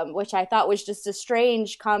 Which I thought was just a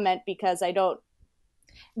strange comment because I don't.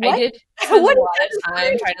 What? I did spend What a is lot that of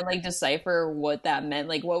time trying to like decipher what that meant.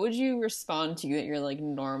 Like, what would you respond to that you're like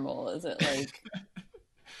normal? Is it like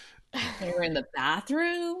when you're in the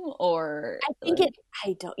bathroom, or I think like,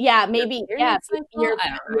 I don't. Yeah, maybe. period Yeah, cycle?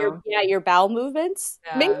 I don't know. your bowel movements.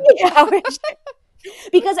 Yeah. Maybe. Yeah,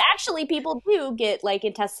 because actually, people do get like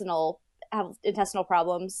have intestinal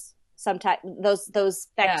problems. Sometimes those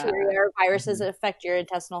bacteria or viruses that affect your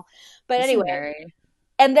intestinal. But anyway,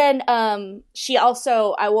 and then she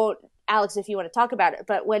also, I won't, Alex, if you want to talk about it,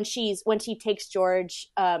 but when she takes George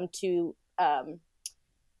to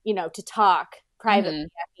to talk privately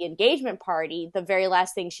at the engagement party, the very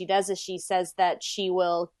last thing she does is she says that she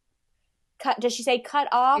will cut. Does she say cut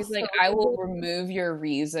off? She's like, I will remove your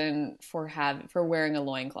reason for wearing a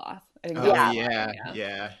loincloth. I think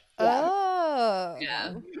Yeah. Oh.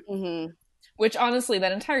 Yeah. Mm-hmm. Which honestly,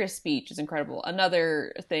 that entire speech is incredible.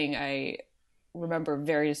 Another thing I remember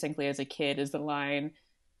very distinctly as a kid is the line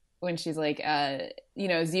when she's like,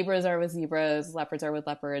 zebras are with zebras, leopards are with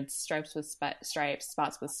leopards, stripes with stripes,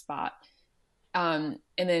 spots with spot. And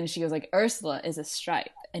then she goes like, Ursula is a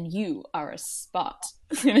stripe and you are a spot.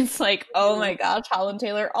 And it's like, oh my gosh, Holland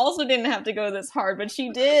Taylor also didn't have to go this hard, but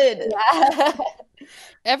she did. Yeah.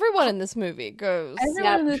 Everyone in this movie goes.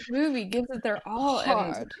 Everyone in this movie gives it their all,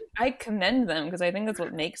 hard. and I commend them because I think that's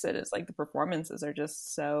what makes it. Is like the performances are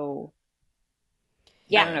just so.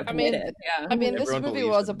 Yeah. I don't know, committed. I mean, this Everyone movie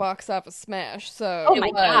believes was a in them. box office smash. So Oh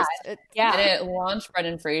my God. Yeah. And it launched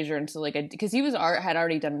Brendan Fraser into like because he had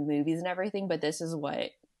already done movies and everything, but this is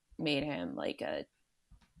what made him like a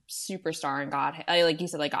superstar and like you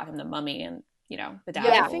said, like got him The Mummy and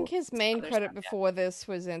Bedazzled. Yeah, I think his main other credit stuff, before this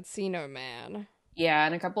was Encino Man. Yeah,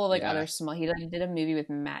 and a couple of like Yeah. other small. He did a movie with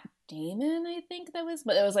Matt Damon, I think but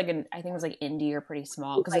it was like I think it was like indie or pretty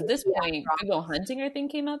small. Because at this point, Good Will Hunting I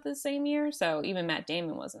think came out the same year, so even Matt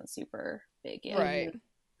Damon wasn't super big yet. Right.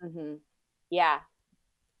 Mm-hmm. Yeah.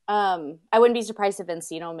 I wouldn't be surprised if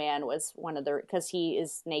Encino Man was one of because he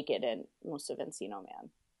is naked in most of Encino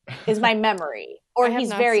Man. Is my memory, or I have he's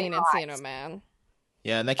not very seen hot. Encino Man.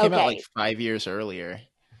 Yeah, and that came out Okay. like 5 years earlier.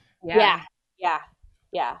 Yeah.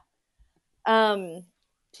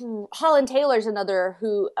 Holland Taylor's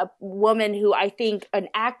a woman who I think an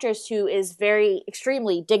actress who is very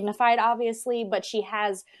extremely dignified, obviously, but she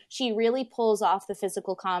really pulls off the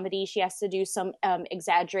physical comedy. She has to do some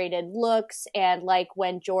exaggerated looks, and like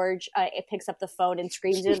when George picks up the phone and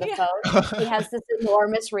screams into the phone, he has this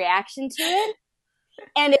enormous reaction to it.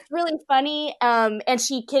 And it's really funny. And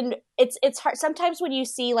it's hard sometimes when you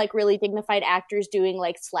see like really dignified actors doing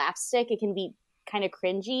like slapstick, it can be kind of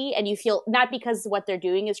cringy, and you feel not because what they're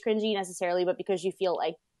doing is cringy necessarily, but because you feel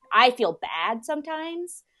like I feel bad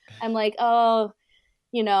sometimes. I'm like, oh,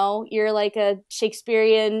 you're like a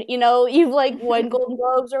Shakespearean, you've like won Golden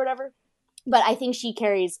Globes or whatever. But I think she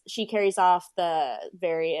carries off the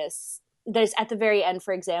various. There's at the very end,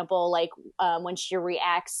 for example, like when she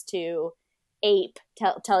reacts to Ape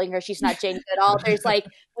telling her she's not James at all. There's like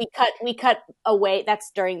we cut away.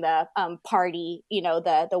 That's during the party,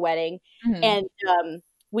 the wedding, and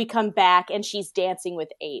we come back and she's dancing with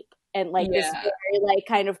Ape, and like this very like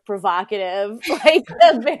kind of provocative, like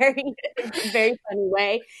a very very funny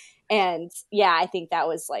way. And yeah, I think that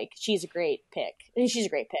was like she's a great pick. She's a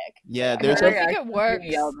great pick. Yeah, I there's don't think it works.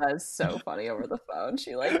 Yelled that's so funny over the phone.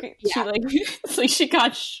 She it's like she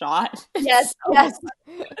got shot. Yes.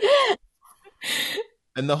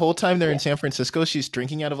 and the whole time they're in San Francisco, she's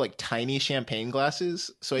drinking out of like tiny champagne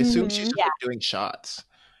glasses. So I assume she's just like, doing shots.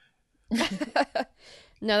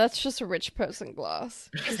 No, that's just a rich person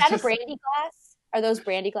glass. Is that a brandy glass? Are those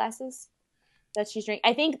brandy glasses that she's drinking?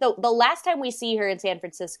 I think the last time we see her in San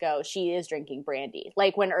Francisco, she is drinking brandy.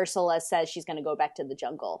 Like when Ursula says she's going to go back to the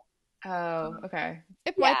jungle. Oh, okay.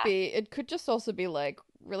 It might be. It could just also be like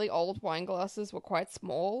really old wine glasses were quite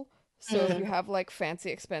small. So if you have like fancy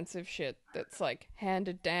expensive shit that's like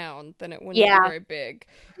handed down, then it wouldn't be very big.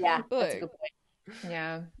 Yeah, Like, that's a good point.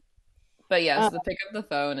 Yeah. But yes, the pick up the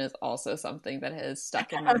phone is also something that has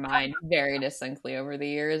stuck in my mind very distinctly over the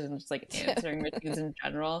years, and just like answering machines in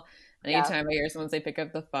general. And anytime I hear someone say pick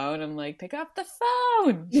up the phone, I'm like, pick up the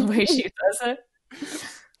phone! The way she says it.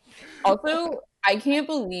 Also, I can't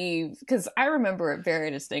believe, because I remember it very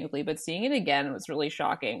distinctly, but seeing it again was really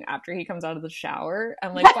shocking after he comes out of the shower.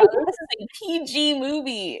 I'm like, wow, this is a PG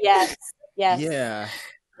movie. Yes. Yeah.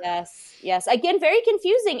 Yes. Again, very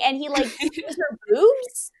confusing. And he like sees her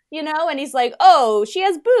boobs, and he's like, oh, she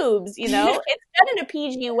has boobs, It's done in a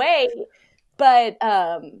PG way, but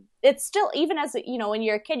it's still, even as when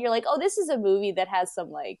you're a kid, you're like, oh, this is a movie that has some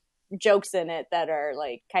like jokes in it that are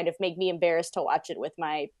like kind of make me embarrassed to watch it with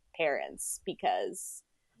my parents, because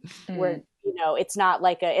we're it's not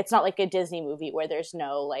like a Disney movie where there's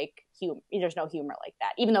no like there's no humor like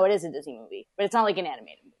that, even though it is a Disney movie, but it's not like an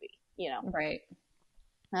animated movie, Right.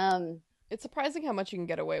 It's surprising how much you can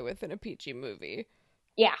get away with in a PG movie.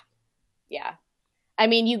 Yeah. I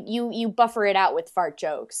mean, you buffer it out with fart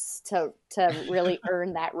jokes to really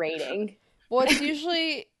earn that rating. Well, it's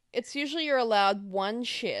usually you're allowed one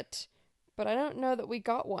shit, but I don't know that we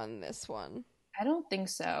got one in this one. I don't think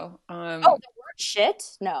so. The word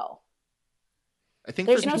shit? No. I think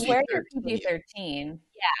there's for no swearing. PG-13.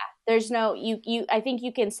 Yeah, there's no you. I think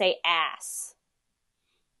you can say ass.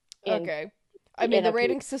 Okay. I mean, the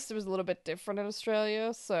rating system is a little bit different in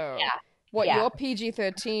Australia, so what your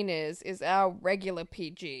PG-13 is our regular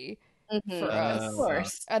PG for us, of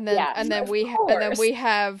course. and then we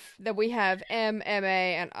have M, MA,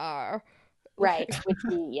 and R. Right.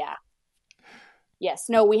 Yes.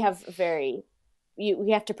 No, we have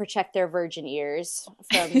we have to protect their virgin ears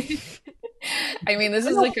from. I mean, this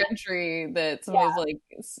is a country that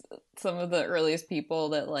some of the earliest people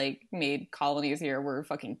that like made colonies here were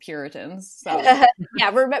fucking Puritans. So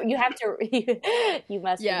remember you have to. You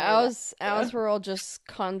must. Yeah, ours were all just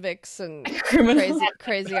convicts and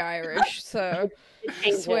crazy Irish. So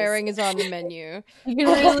swearing is on the menu.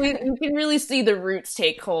 You can really see the roots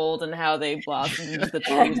take hold and how they blossomed into the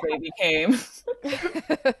trees they became.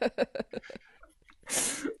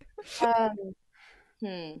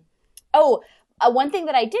 One thing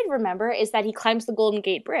that I did remember is that he climbs the Golden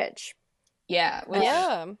Gate Bridge. Yeah.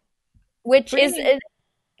 Which is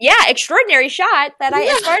extraordinary shot that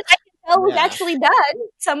as far as I can tell was actually done.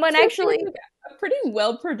 Someone actually a pretty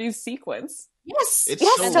well produced sequence. Yes, it's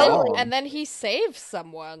so totally. And then he saves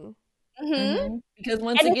someone. Mm-hmm. Because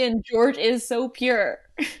once again, George is so pure.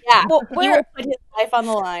 Yeah, he will put his life on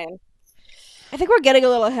the line. I think we're getting a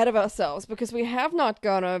little ahead of ourselves because we have not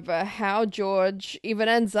gone over how George even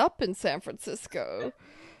ends up in San Francisco.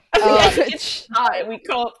 We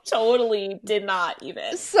totally did not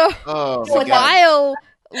even. So Lyle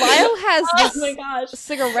has this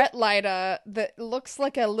cigarette lighter that looks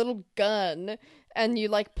like a little gun, and you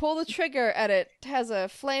like pull the trigger and it has a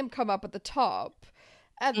flame come up at the top,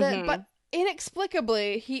 and then but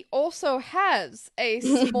inexplicably he also has a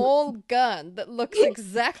small gun that looks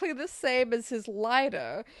exactly the same as his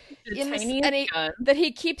lighter that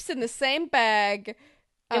he keeps in the same bag,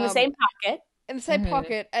 in the same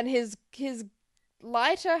pocket. And his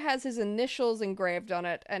lighter has his initials engraved on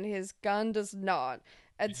it and his gun does not.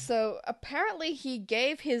 And so apparently he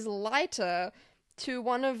gave his lighter to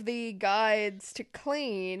one of the guides to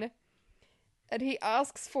clean, and he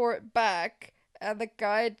asks for it back, and the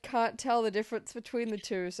guide can't tell the difference between the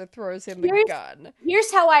two, so throws him the gun.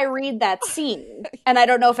 Here's how I read that scene, and I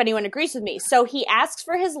don't know if anyone agrees with me. So he asks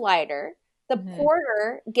for his lighter. The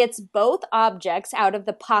porter gets both objects out of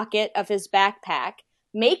the pocket of his backpack,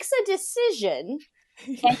 makes a decision,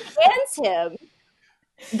 and hands him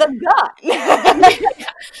the gun.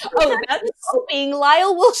 That's hoping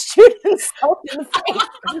Lyle will shoot himself in the face.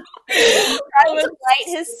 Trying to light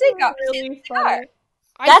his cigar.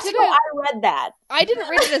 That's how I read that. I didn't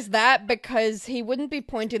read it as that because he wouldn't be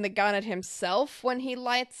pointing the gun at himself when he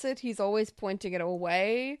lights it. He's always pointing it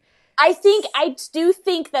away. I do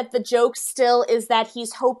think that the joke still is that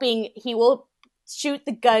he's hoping he will shoot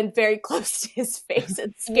the gun very close to his face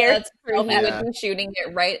and scare him. He would be shooting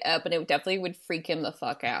it right up, and it definitely would freak him the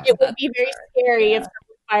fuck out. It would be very scary if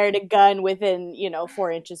someone fired a gun within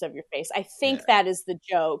 4 inches of your face. I think that is the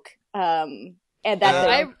joke. And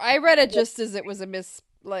that I read it just as it was a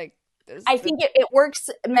I think it works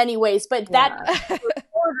many ways, but that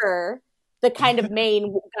reporter, the kind of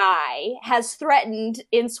main guy, has threatened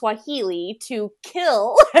in Swahili to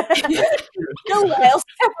kill Lyle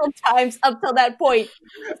several times up till that point.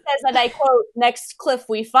 He says, and I quote, "Next cliff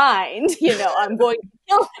we find, I'm going to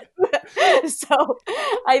kill him." So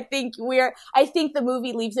I think the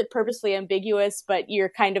movie leaves it purposely ambiguous, but you're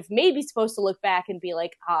kind of maybe supposed to look back and be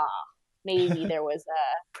like, maybe there was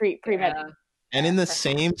a premeditated. And in the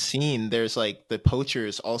same scene, there's like the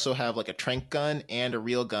poachers also have like a trank gun and a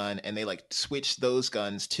real gun, and they like switch those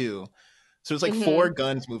guns too. So there's like 4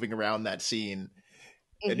 guns moving around that scene,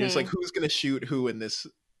 and you're just like, who's gonna shoot who in this?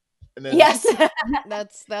 And then Yes,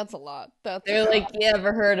 That's a lot. They're like, you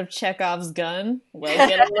ever heard of Chekhov's gun? Well,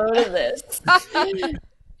 get a load of this.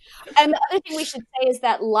 And the other thing we should say is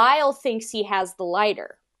that Lyle thinks he has the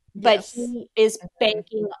lighter, but Yes. he is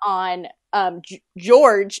banking on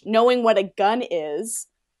George knowing what a gun is,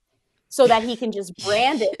 so that he can just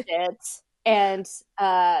brandish it. And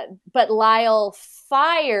but Lyle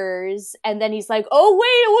fires, and then he's like, "Oh wait,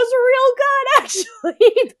 it was a real gun,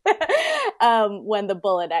 actually."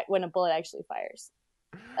 when a bullet actually fires.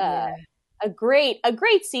 A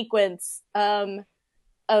great sequence of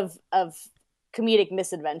comedic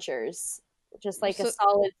misadventures, just like a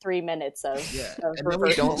solid 3 minutes of. Of and then we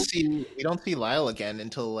reversals. don't see Lyle again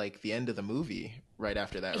until like the end of the movie, right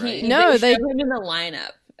after that, right? They show him in the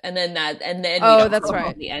lineup, and then that's right.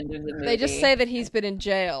 At the end of the movie, They just say that he's been in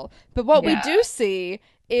jail. But what we do see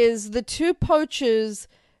is the 2 poachers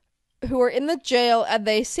who are in the jail, and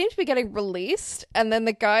they seem to be getting released, and then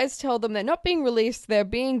the guys tell them they're not being released, they're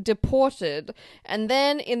being deported. And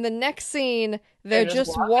then in the next scene, they're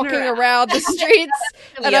just walking around the streets,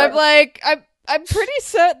 and I'm like, I'm pretty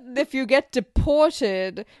certain if you get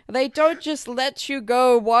deported, they don't just let you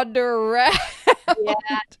go wander around. Yeah.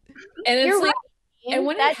 And it's You're like, right. and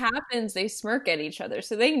when it happens, they smirk at each other,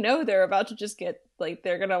 so they know they're about to just get like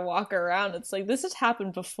they're gonna walk around. It's like, this has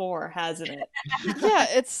happened before, hasn't it? Yeah,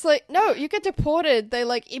 it's like, no, you get deported. They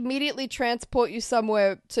like immediately transport you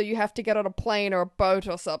somewhere, so you have to get on a plane or a boat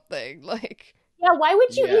or something. Like, yeah, why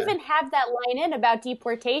would you even have that line in about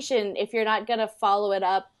deportation if you're not gonna follow it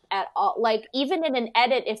up at all? Like, even in an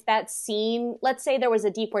edit, if that scene, let's say there was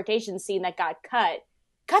a deportation scene that got cut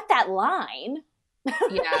that line.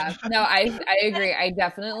 Yeah, no, I agree. I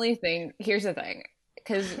definitely think, here's the thing,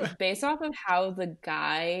 because based off of how the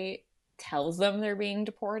guy tells them they're being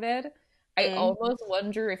deported, I almost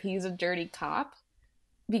wonder if he's a dirty cop,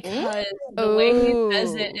 because the way he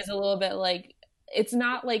says it is a little bit like, it's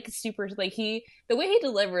not like super, like the way he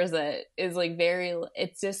delivers it is like very,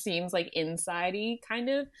 it just seems like inside-y kind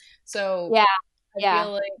of. So I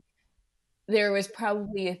feel like there was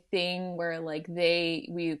probably a thing where like they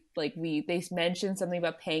mentioned something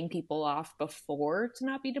about paying people off before to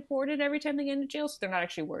not be deported every time they get into jail, so they're not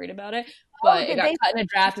actually worried about it. But it got cut in a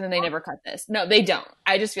draft, and then they never cut this. No, they don't.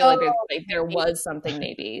 I just feel like there was something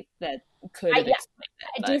maybe that could have explained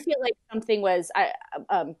it. I do feel like something was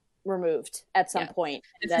removed at some point.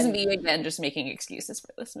 This is me again, just making excuses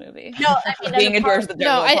for this movie. No, I mean, being endorsed the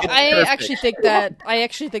no, I actually think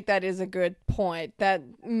that is a good point. That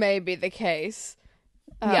may be the case.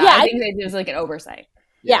 I think it was like an oversight.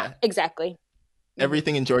 Yeah, exactly.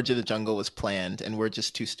 Everything in George of the Jungle was planned, and we're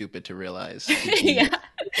just too stupid to realize. Yeah,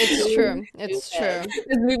 it's true. It's true.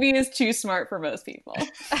 This movie is too smart for most people.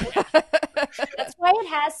 That's why it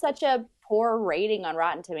has such a poor rating on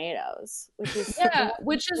Rotten Tomatoes, which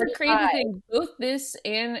is a crazy thing. Both this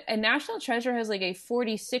and National Treasure has like a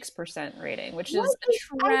 46% rating, which is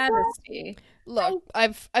a travesty. Look,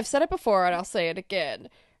 I've said it before, and I'll say it again.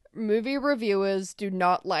 Movie reviewers do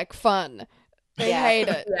not like fun. They hate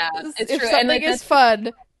it. Yeah, it's if true. something is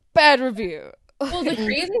fun, bad review. Well, the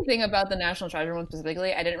crazy thing about the National Treasure one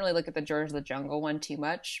specifically, I didn't really look at the George of the Jungle one too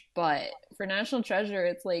much, but for National Treasure,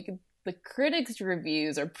 it's like the critics'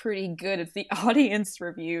 reviews are pretty good. It's the audience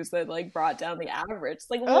reviews that like brought down the average. It's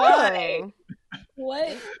like, why? What?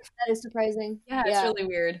 That is surprising. Yeah, it's really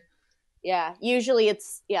weird. Yeah, usually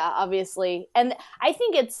it's obviously, and I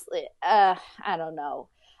think it's I don't know.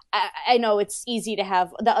 I know it's easy to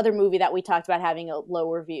have the other movie that we talked about having a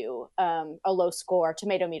low review, a low score,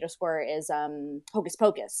 tomato meter score is Hocus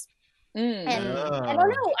Pocus. And I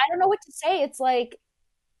don't know what to say. It's like,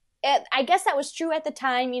 I guess that was true at the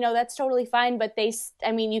time, that's totally fine. But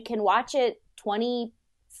you can watch it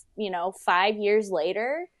 5 years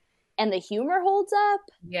later and the humor holds up.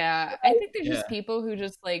 Yeah. I think there's just people who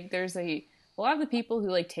just like, there's a lot of the people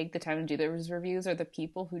who like take the time to do those reviews are the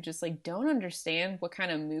people who just like don't understand what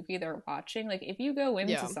kind of movie they're watching. Like if you go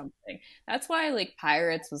into something, that's why like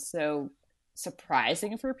Pirates was so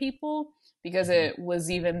surprising for people, because it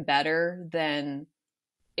was even better than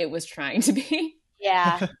it was trying to be.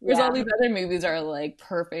 Yeah. Whereas all these other movies are like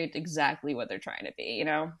perfect, exactly what they're trying to be,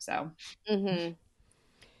 so.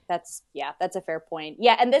 That's a fair point.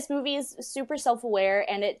 Yeah. And this movie is super self-aware,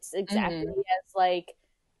 and it's exactly as like,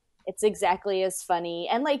 it's exactly as funny.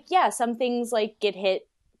 And like, some things like get hit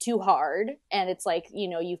too hard, and it's like, you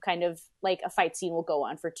know, you kind of like a fight scene will go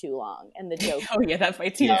on for too long, and the joke Oh yeah, that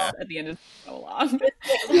fight scene Yeah. at the end is so long.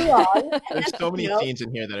 too long. There's so many You know? scenes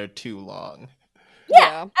in here that are too long.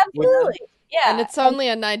 Yeah, absolutely. Yeah, And it's only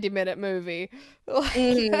a 90-minute movie.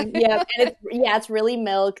 yeah, and it's really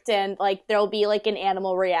milked, and like there'll be like an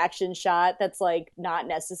animal reaction shot that's like not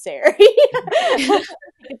necessary.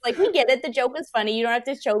 It's like, we get it, the joke was funny. You don't have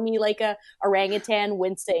to show me like a orangutan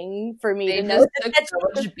wincing for me They to know just that took that's so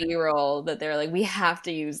much B-roll that they're like, we have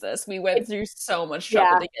to use this. We went through so much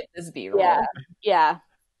trouble to get this B-roll. yeah.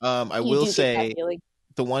 I You will do get that say feeling.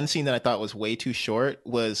 the one scene that I thought was way too short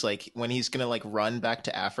was like when he's gonna like run back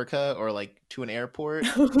to Africa or like to an airport.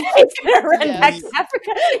 He's gonna run Yes. back to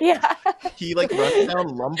Africa. Yeah. He like runs down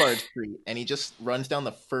Lombard Street and he just runs down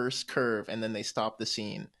the first curve and then they stop the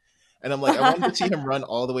scene. And I'm like, I wanted to see him run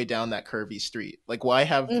all the way down that curvy street. Like, why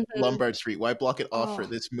have Mhm. Lombard Street? Why block it off for Oh.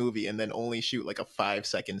 this movie and then only shoot like a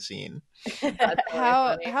 5-second scene? That's really How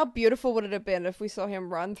funny. how beautiful would it have been if we saw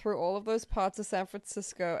him run through all of those parts of San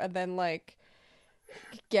Francisco and then like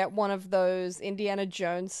get one of those Indiana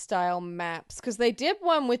Jones style maps? Because they did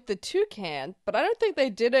one with the toucan, but I don't think they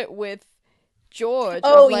did it with George.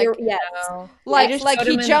 Oh, of, like, yes. No. like They just like showed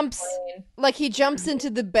he him in the jumps plane. like he jumps into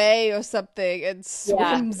the bay or something and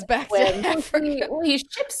swims back swims. to Africa. Well, he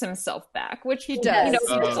ships himself back, which He you does. know,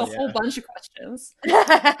 Oh, raises a yeah. whole bunch of questions.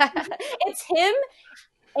 It's him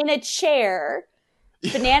in a chair,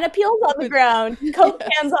 banana peels on the ground, Coke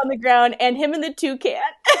cans on the ground, and him in the toucan.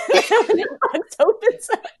 The box opens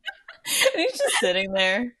up. And he's just sitting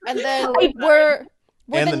there. And then I- were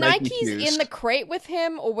And the the Nike Nikes shoes. in the crate with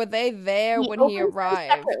him, or were they there when he opens them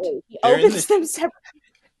arrived? separately. He They're in opens the- them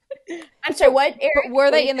separately. I'm sorry, what, Eric? But were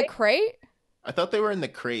What they did in you the say? crate? I thought they were in the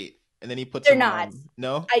crate and then he puts They're them not. on.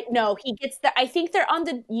 No? No, he gets the. I think they're on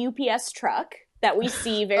the UPS truck that we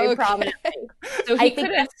see very Okay. prominently. So I he think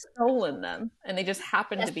could have stolen them, and they just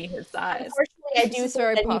happened to be his size. Unfortunately, I This do is think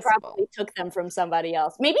very that he possible. probably took them from somebody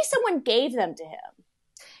else. Maybe someone gave them to him.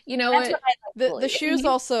 You know That's what? what I like to The believe. shoes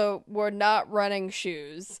also were not running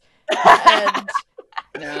shoes, and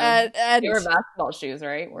No. and They were basketball shoes,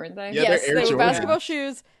 right? Weren't they? Yeah, yes, they're Air they were Jordan. basketball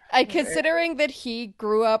shoes. And They're Air considering that he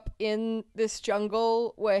grew up in this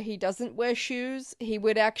jungle where he doesn't wear shoes, he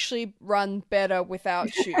would actually run better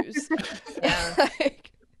without shoes. Yeah,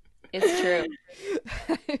 Like- it's true.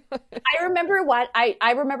 I remember what I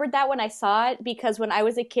remembered that when I saw it, because when I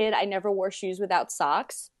was a kid, I never wore shoes without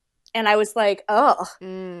socks, and I was like, "Oh,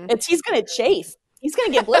 Mm. he's gonna chafe. He's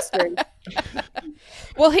gonna get blistered."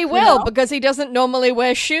 Well, he will know? because he doesn't normally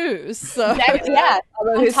wear shoes. So Yeah.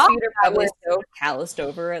 Although On his top feet of are that, probably we're- so calloused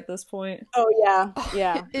over at this point. Oh yeah.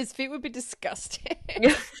 Yeah. his feet would be disgusting.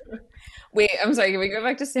 Wait, I'm sorry. Can we go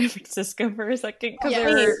back to San Francisco for a second? Because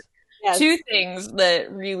Yes. there were Yes. two things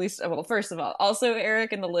that really. Well, first of all, also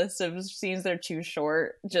Eric in the list of scenes that are too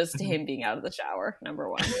short. Just him being out of the shower. Number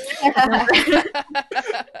one.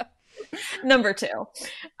 Number two.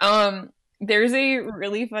 There's a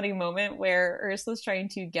really funny moment where Ursula's trying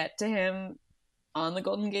to get to him on the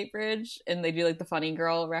Golden Gate Bridge, and they do like the funny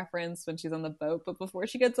girl reference when she's on the boat. But before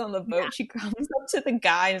she gets on the boat, she comes up to the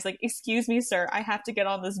guy and is like, "Excuse me, sir, I have to get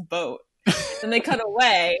on this boat." And they cut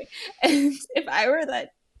away. And if I were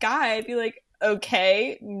that guy, I'd be like,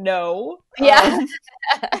 "Okay, no." Yeah.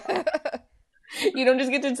 You don't just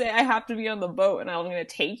get to say, "I have to be on the boat and I'm going to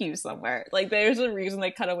take you somewhere." Like, there's a reason they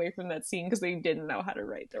cut away from that scene, because they didn't know how to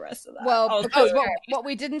write the rest of that. Well, Also, because what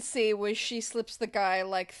we didn't see was she slips the guy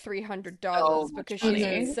like $300 Oh, because funny. she's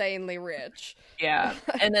insanely rich. yeah.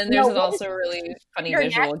 And then No, there's what also a really funny You're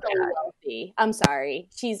visual naturally gag. wealthy. I'm sorry.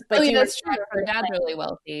 She's. Oh, you yeah, were that's true. Her dad's really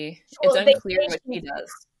wealthy. Well, It's they unclear say what she she's-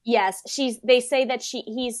 does. Yes, they say that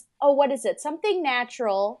he's what is it? Something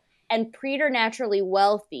natural and preternaturally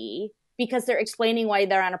wealthy, because they're explaining why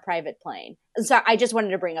they're on a private plane. So I just wanted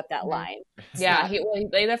to bring up that Mhm. line. Yeah,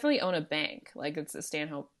 they definitely own a bank. Like, it's a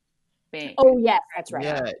Stanhope bank. Oh yes, that's right.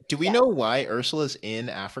 Yeah. Do we Yeah. know why Ursula's in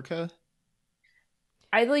Africa?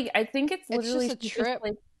 I think it's It's literally just a she's trip.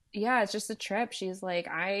 like, yeah, it's just a trip. She's like,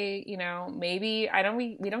 maybe I don't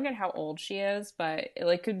we don't get how old she is, but it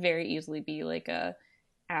like could very easily be like a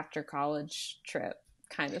after college trip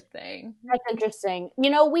kind of thing. That's interesting. We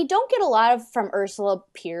don't get a lot of from Ursula,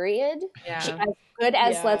 period. Yeah. As good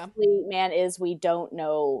as Yeah. Leslie Mann is, we don't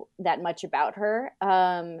know that much about her.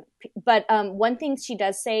 But one thing she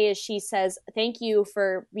does say is, she says, "Thank you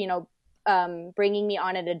for, bringing me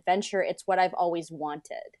on an adventure. It's what I've always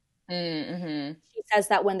wanted." Mm-hmm. She says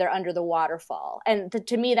that when they're under the waterfall. And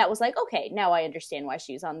to me, that was like, okay, now I understand why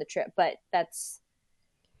she's on the trip. But that's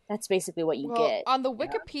basically what you Well, get. on the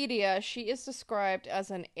Wikipedia, she is described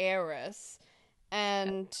as an heiress,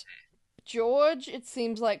 and George, it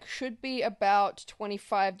seems like, should be about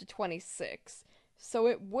 25 to 26. So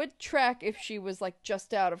it would track if she was, like,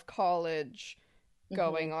 just out of college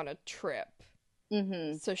going on a trip.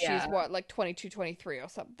 Mm-hmm. So she's, what, like 22, 23 or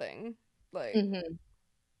something? Like,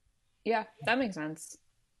 Yeah, that makes sense.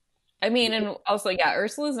 I mean, and also, yeah,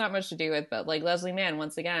 Ursula's not much to do with, but, like, Leslie Mann,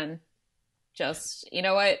 once again, just, you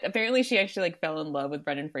know what? Apparently she actually, like, fell in love with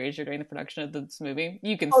Brendan Fraser during the production of this movie.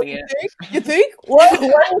 You can see it. You think? What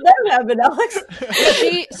did that happen, Alex?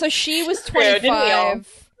 she was Yeah, didn't we all?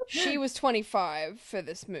 25. She was 25 for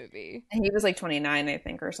this movie. And he was, like, 29, I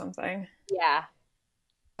think, or something. Yeah,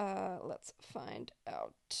 Let's find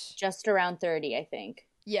out. just around 30, I think.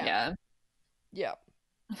 Yeah.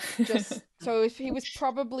 Just so if he was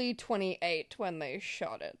probably 28 when they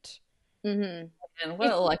shot it. Mm-hmm. And what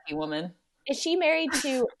a lucky woman. Is she married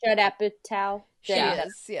to Judd Apatow? She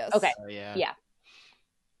is, yes. Okay. Oh, yeah. Yeah.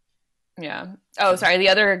 Yeah. Oh, sorry. The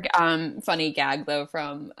other funny gag, though,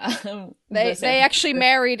 from They actually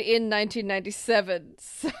married in 1997.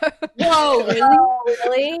 So Whoa, really? Oh,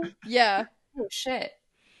 really? yeah, Oh, shit.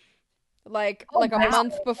 like Oh, a wow.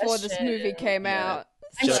 month before this Shit. movie came Yeah. out.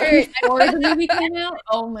 I'm Judd- sure before the movie came out.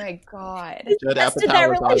 Oh my god. Judd Tested Apatow that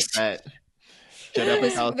was on relationship. set. Judd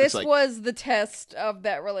Apatow was This like, was the test of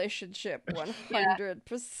that relationship,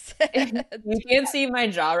 100%. You can't see my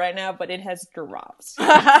jaw right now, but it has dropped.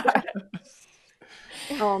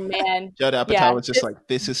 Oh man. Judd Apatow Yeah, was just like,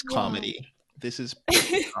 this is comedy. This is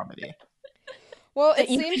perfect comedy. Well, it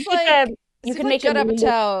You seems can make like you seems can like make Judd a movie.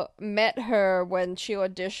 Apatow met her when she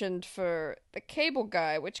auditioned for The Cable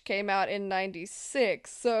Guy, which came out in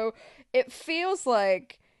 '96. So it feels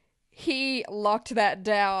like he locked that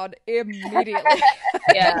down immediately.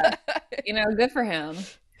 Yeah. You know, good for him.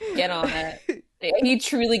 Get on it. He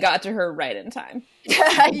truly got to her right in time.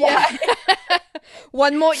 Yeah.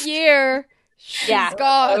 One more year. She's Yeah.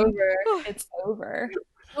 gone. Over. It's over.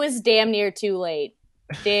 It was damn near too late.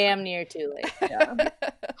 Damn near too late. Yeah.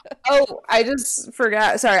 Oh, I just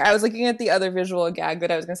forgot. Sorry, I was looking at the other visual gag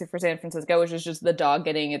that I was going to say for San Francisco, which is just the dog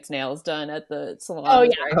getting its nails done at the salon. Oh,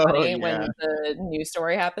 It's yeah. very Oh, funny yeah. when the news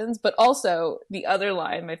story happens. But also the other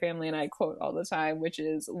line my family and I quote all the time, which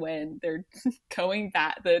is when they're going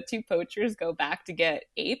back, the two poachers go back to get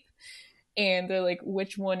Ape, and they're like,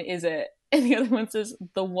 "Which one is it?" And the other one says,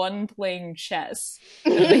 "The one playing chess."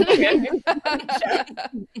 It's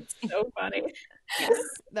so funny.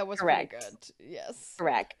 That was Correct. pretty good. Yes.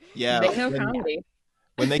 Correct. Yeah. They know when- comedy.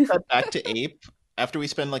 when they cut back to Ape, after we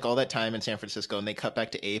spend like all that time in San Francisco and they cut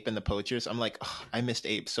back to Ape and the poachers, I'm like, oh, I missed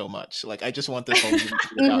Ape so much. Like, I just want this whole movie to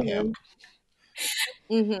be about him.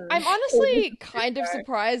 Mm-hmm. I'm honestly kind of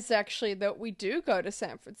surprised actually that we do go to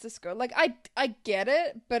San Francisco. Like I get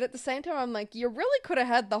it, but at the same time I'm like, you really could have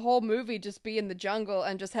had the whole movie just be in the jungle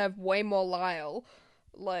and just have way more Lyle.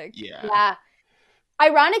 Like Yeah. Yeah.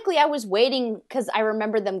 Ironically, I was waiting because I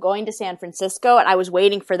remember them going to San Francisco, and I was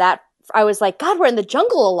waiting for that. I was like, God, we're in the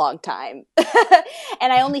jungle a long time.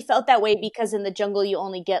 And I only felt that way because in the jungle you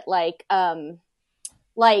only get like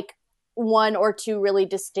one or two really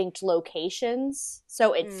distinct locations.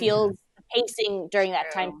 So it feels, the pacing during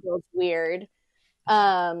that time feels weird.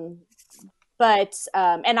 But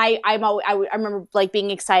I remember like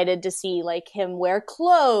being excited to see like him wear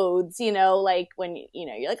clothes, you know, like when, you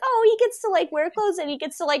know, you're like, oh, he gets to like wear clothes and he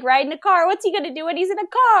gets to like ride in a car. What's he going to do when he's in a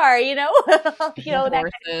car? You know, you know, that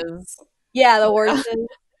kind of, Horses. yeah, the horses.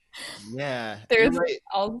 Yeah. There's You're right.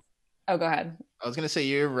 all. Oh, go ahead. I was going to say,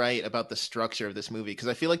 you're right about the structure of this movie because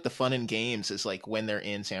I feel like the fun and games is like when they're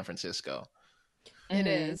in San Francisco. it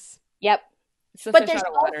Mhm. is. Yep. It's the But fish out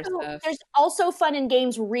of water stuff. there's also fun in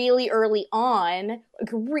games really early on,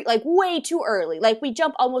 like way too early. Like we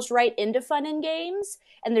jump almost right into fun in games,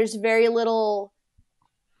 and there's very little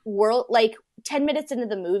world. Like 10 minutes into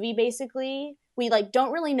the movie, basically, we like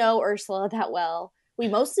don't really know Ursula that well. We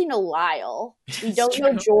mostly know Lyle. We It's don't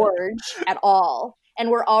know true. George at all. And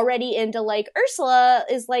we're already into like Ursula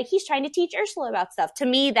is like he's trying to teach Ursula about stuff. To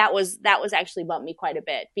me, that was actually bumped me quite a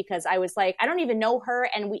bit because I was like, I don't even know her,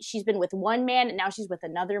 and she's been with one man and now she's with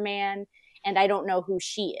another man, and I don't know who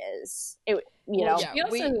she is. You know, Yeah, She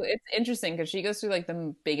also, it's interesting because she goes through like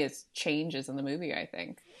the biggest changes in the movie. I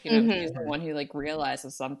think she's the one who like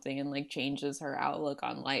realizes something and like changes her outlook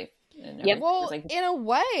on life. And Yep. everything. Well, It's like, in a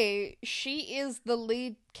way, she is the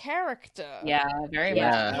lead character. yeah, very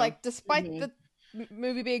Yeah. much. Like, despite the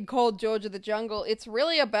movie being called George of the Jungle, it's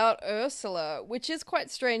really about Ursula, which is quite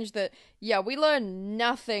strange that, yeah, we learn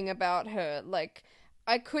nothing about her. Like,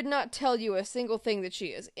 I could not tell you a single thing that she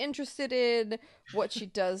is interested in, what she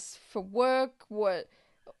does for work, what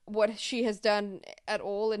what she has done at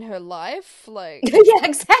all in her life. Like, yeah,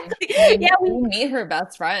 exactly. Yeah, we meet her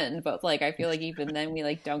best friend, but like I feel like even then we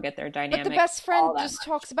like don't get their dynamic. But the best friend just much.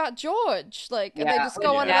 talks about George, like, and Yeah. they just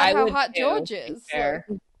go on Yeah, about how hot too, George to be is. fair.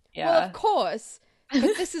 Like, Yeah. well, of course, but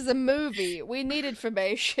this is a movie. We need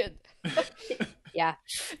information. yeah.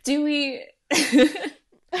 Do we?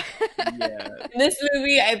 Yeah. In this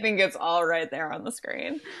movie, I think it's all right there on the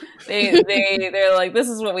screen. They're like, this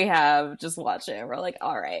is what we have. Just watch it. We're like,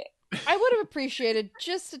 all right. I would have appreciated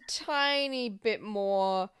just a tiny bit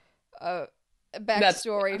more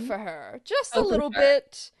backstory for her, just a little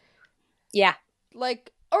bit. Yeah,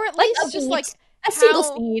 like, or at Like least a just beat. like a single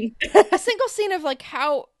how- scene. a single scene of like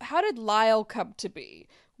how did Lyle come to be?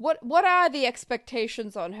 What are the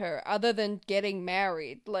expectations on her other than getting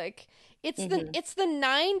married? Like, it's the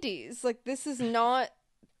 90s. Like, this is not.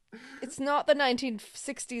 It's not the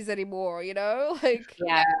 1960s anymore, you know? Like,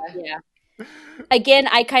 Yeah. Again,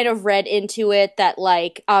 I kind of read into it that,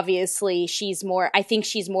 like, obviously I think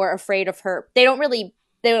she's more afraid of her. They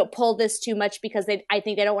don't pull this too much because I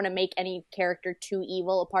think they don't want to make any character too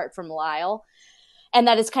evil apart from Lyle. And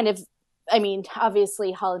that is kind of, I mean,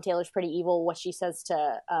 obviously Holland Taylor's pretty evil, what she says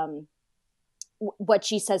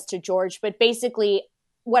to George, but basically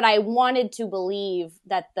what I wanted to believe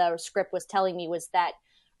that the script was telling me was that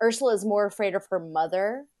Ursula is more afraid of her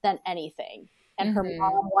mother than anything. And her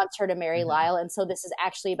mom wants her to marry Lyle. And so this is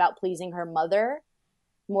actually about pleasing her mother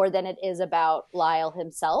more than it is about Lyle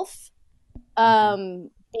himself.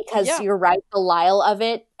 Because you're right, the Lyle of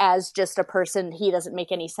it as just a person, he doesn't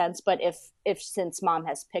make any sense. But if since mom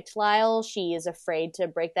has picked Lyle, she is afraid to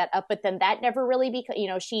break that up. But then that never really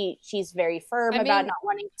she's very firm about not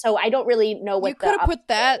wanting. So I don't really know what you could have put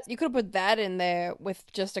that. You could have put that in there with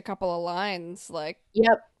just a couple of lines, like.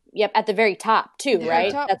 Yep, at the very top too,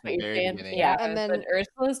 right? Top. That's what you're saying. Beginning. Yeah, And then but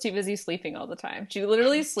Ursula's too busy sleeping all the time. She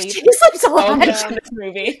literally sleeps she sleeps a so lot. much in this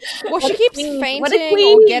movie. well, she keeps queen. fainting What a or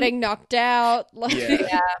queen. getting knocked out. Like,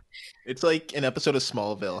 Yeah. It's like an episode of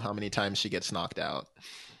Smallville, how many times she gets knocked out.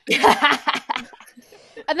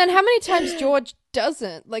 and then how many times George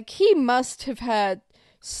doesn't? Like, he must have had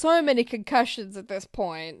so many concussions at this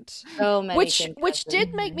point. So many Which concussions.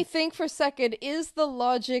 did make me think for a second, is the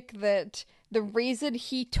logic that the reason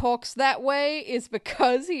he talks that way is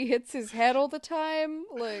because he hits his head all the time?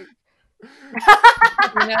 Like,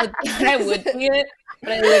 I would see it,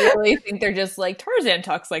 but I literally think they're just like, Tarzan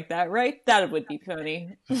talks like that, right? That would be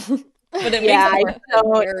funny. But it makes more sense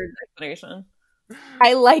than your explanation.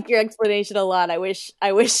 I like your explanation a lot. I wish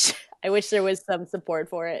there was some support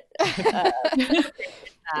for it.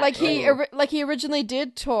 like he originally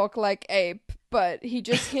did talk like Ape, but he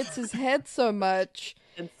just hits his head so much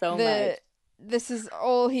It's so much. that this is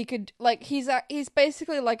all he could. Like, he's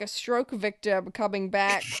basically like a stroke victim coming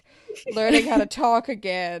back, learning how to talk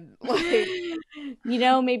again. Like,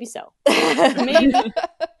 Maybe so. Maybe.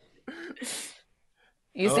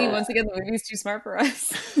 You see, once again, the movie's too smart for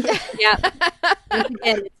us. Yeah. Once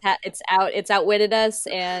again, it's outwitted us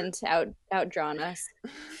and outdrawn us.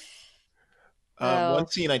 One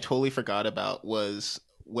scene I totally forgot about was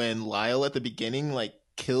when Lyle at the beginning like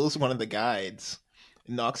kills one of the guides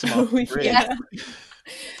and knocks him off the bridge. Yeah.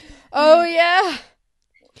 oh yeah,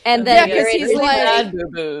 And Yeah, then 'cause he's really like- bad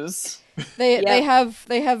boo-boos. they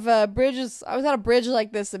have bridges. I was at a bridge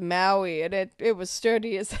like this in Maui, and it was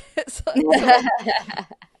sturdy as it's like,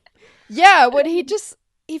 yeah, when he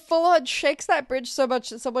full on shakes that bridge so much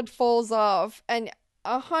that someone falls off, and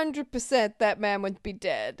 100% that man would be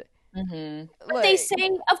dead. But they say,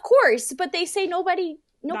 of course, but they say nobody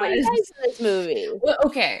dies in this movie. Well,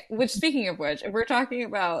 okay, which speaking of which, if we're talking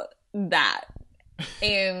about that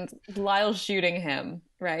and Lyle shooting him,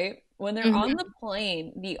 right? When they're on the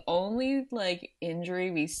plane, the only like injury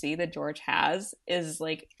we see that George has is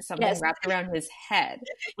like something wrapped around his head.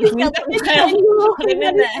 Which means that Lyle shot him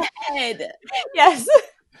in the head. Yes.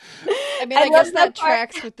 I mean, I guess that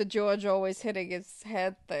tracks with the George always hitting his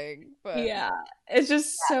head thing. But Yeah, it's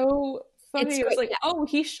just so funny. It was great. like, oh,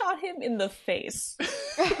 he shot him in the face.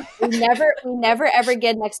 we never ever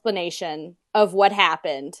get an explanation of what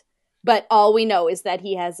happened, but all we know is that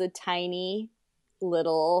he has a tiny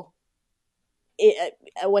little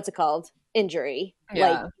what's it called, injury.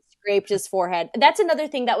 Yeah. Like, scraped his forehead. That's another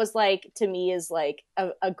thing that was like, to me, is like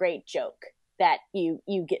a great joke that you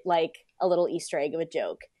get, like a little Easter egg of a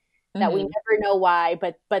joke that we never know why,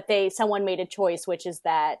 but someone made a choice, which is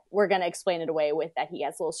that we're going to explain it away with that he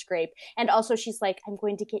has a little scrape. And also she's like, I'm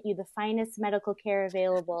going to get you the finest medical care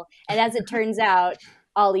available. And as it turns out,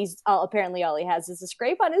 apparently all he has is a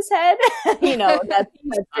scrape on his head. That's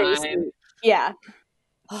pretty sweet. Yeah.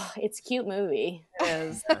 it's a cute movie. It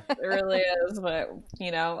is. It really is. But,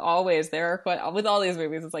 always there are, with all these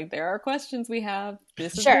movies, it's like, there are questions we have.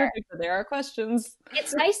 This is Sure. perfect, but there are questions.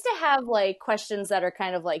 It's nice to have like questions that are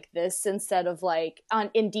kind of like this instead of like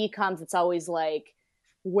in DComs, it's always like,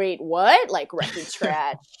 wait, what? Like record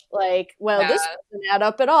scratch. Like, well, this doesn't add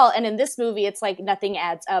up at all. And in this movie, it's like nothing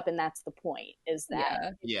adds up, and that's the point. Is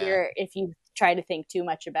that if you try to think too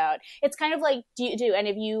much about, it's kind of like, do any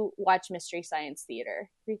of you watch Mystery Science Theater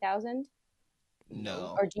 3000?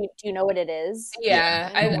 No. Or do you know what it is?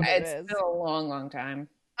 Yeah, it's been a long, long time.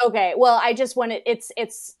 Okay, well, I just wanted it's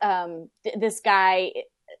this guy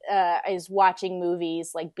is watching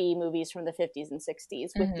movies like B movies from the 50s and 60s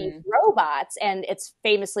with these robots, and it's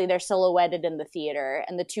famously they're silhouetted in the theater,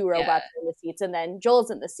 and the two robots are in the seats, and then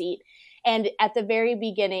Joel's in the seat. And at the very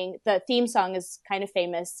beginning, the theme song is kind of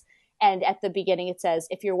famous. And at the beginning, it says,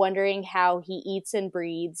 if you're wondering how he eats and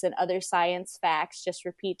breathes and other science facts, just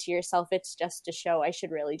repeat to yourself, it's just a show. I should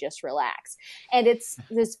really just relax. And it's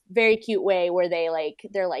this very cute way where they're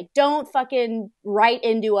like, don't fucking write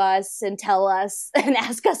into us and tell us and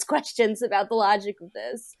ask us questions about the logic of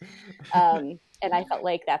this. And I felt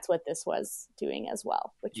like that's what this was doing as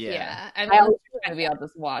well. Which I mean, movie I'll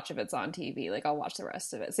just watch if it's on TV. Like, I'll watch the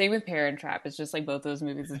rest of it. Same with Parent Trap. It's just like both those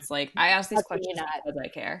movies. It's like, I ask these questions because I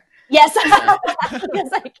care. Yes.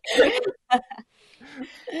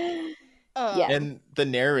 And the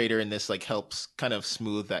narrator in this like helps kind of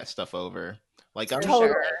smooth that stuff over. Like, I'm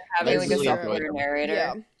sure having like a really self-aware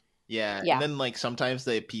narrator. Yeah. And then like sometimes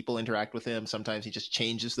the people interact with him. Sometimes he just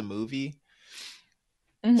changes the movie.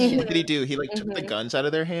 What did he do? He like took the guns out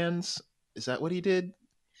of their hands. Is that what he did?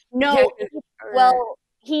 No. Well,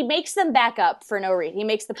 he makes them back up for no reason. He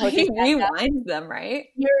makes the posters He rewinds them, right?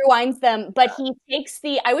 He rewinds them, but he takes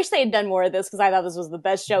I wish they had done more of this because I thought this was the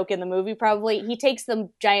best joke in the movie, probably. He takes the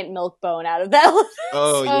giant milk bone out of that.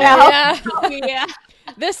 Oh, yeah. Oh, yeah.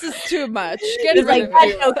 This is too much. It's like,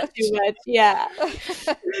 that joke's too much. Yeah.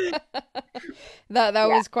 that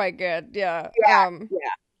was quite good. Yeah.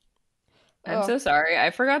 I'm so sorry. I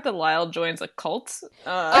forgot that Lyle joins a cult.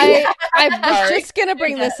 I was just gonna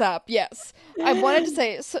bring this up. Yes, I wanted to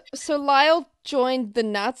say so. Lyle joined the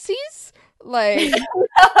Nazis, like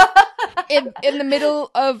in the middle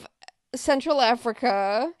of Central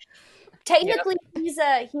Africa. Technically, he's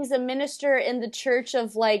a minister in the Church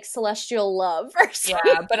of like Celestial Love, or something.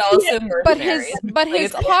 Yeah, but also mercenaries. But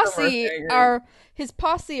his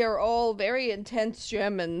posse are all very intense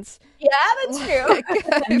Germans. Yeah, that's true.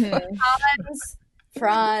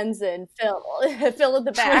 Franz and Phil at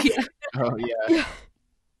the back. Oh yeah.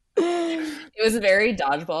 It was a very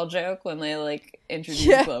dodgeball joke when they like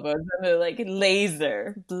introduced Globo, and they're like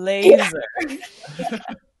blazer.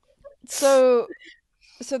 So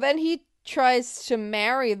then he tries to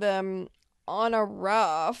marry them on a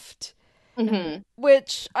raft.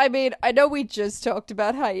 Which, I mean, I know we just talked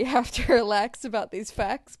about how you have to relax about these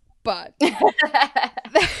facts, but what,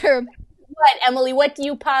 Emily, what do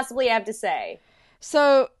you possibly have to say?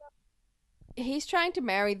 So he's trying to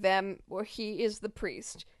marry them where he is the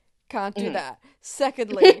priest. Can't do that.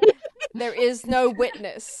 Secondly, there is no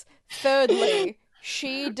witness. Thirdly,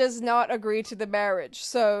 she does not agree to the marriage.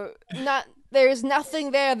 So there is nothing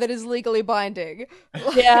there that is legally binding.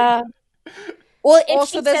 Yeah. Well,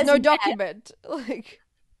 also, there's no document. Like,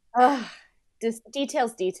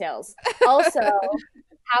 details. Also,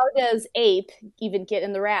 how does Ape even get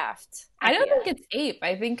in the raft? I don't think it's Ape.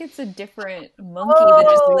 I think it's a different monkey that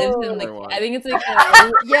just lives in the. I think it's like.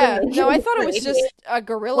 I thought it was just a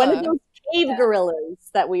gorilla. One of those cave gorillas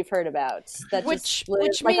that we've heard about. That which like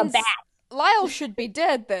means a bat. Lyle should be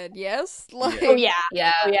dead then. Yes. Like, yeah.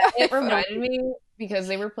 It reminded me. Because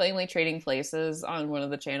they were playing like Trading Places on one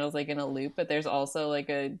of the channels, like in a loop, but there's also like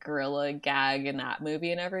a gorilla gag in that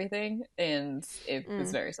movie and everything, and it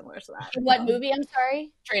was very similar to that. What movie? I'm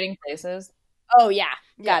sorry. Trading Places. Oh yeah,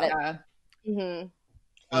 got it.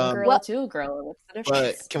 Gorilla to a gorilla. What's the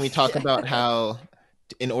difference? But can we talk about how,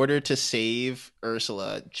 in order to save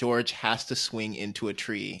Ursula, George has to swing into a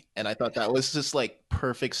tree, and I thought that was just like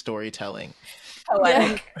perfect storytelling.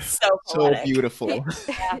 Poetic. So poetic. Beautiful.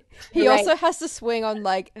 He also has to swing on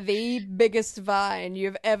like the biggest vine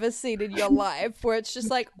you've ever seen in your life, where it's just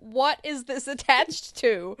like, what is this attached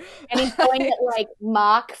to? And he's going at like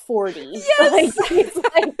Mach 40. Yes.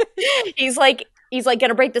 He's like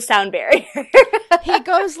gonna break the sound barrier. He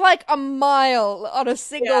goes like a mile on a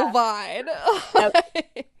single vine.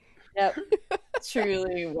 Yep.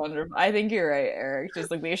 Truly wonderful. I think you're right, Eric.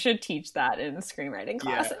 Just like they should teach that in screenwriting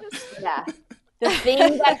classes. Yeah. The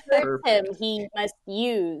thing that hurts him, he must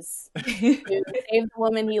use to save the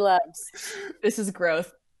woman he loves. This is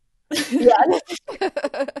growth.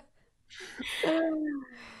 Yeah.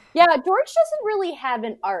 Yeah, George doesn't really have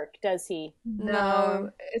an arc, does he? No.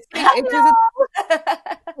 It's like,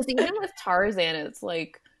 because even with Tarzan, it's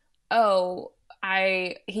like, oh,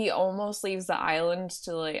 he almost leaves the island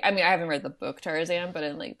to like. I mean, I haven't read the book Tarzan, but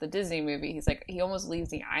in like the Disney movie, he's like he almost leaves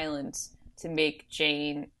the island to make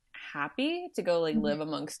Jane happy to go like live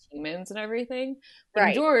amongst humans and everything. But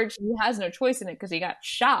Right. George, he has no choice in it because he got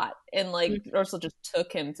shot, and like Ursula just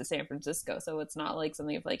took him to San Francisco, so it's not like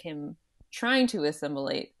something of like him trying to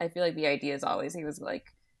assimilate. I feel like the idea is always he was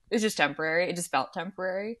like it was just temporary. It just felt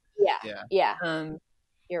temporary. Yeah.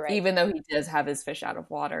 You're right. Even though he does have his fish out of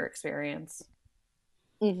water experience.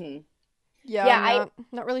 Mm-hmm. Yeah, Yeah, I'm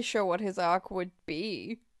not really sure what his arc would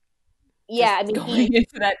be. Yeah, I Just mean, going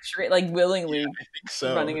into that tree, like willingly I think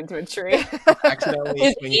so. running into a tree. Accidentally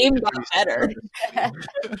His swinging aim into got trees. better.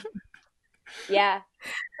 yeah.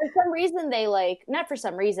 For some reason, they not for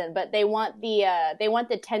some reason, but they want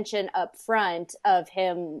the tension up front of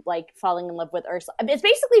him like falling in love with Ursula. I mean, it's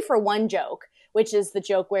basically for one joke, which is the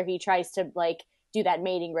joke where he tries to like do that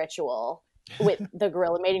mating ritual with the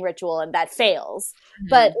gorilla mating ritual, and that fails. Mm-hmm.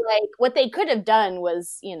 But like, what they could have done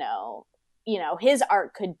was, his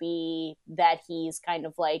arc could be that he's kind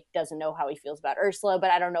of like doesn't know how he feels about Ursula,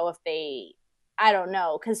 but I don't know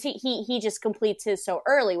because he just completes his so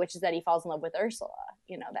early, which is that he falls in love with Ursula.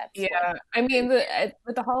 That's I mean,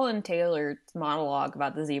 with the Holland Taylor monologue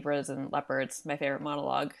about the zebras and leopards, my favorite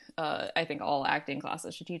monologue. I think all acting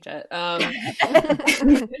classes should teach it.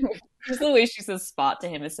 Just the way she says "spot" to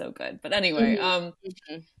him is so good. But anyway,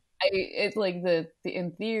 it's like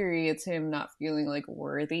in theory, it's him not feeling like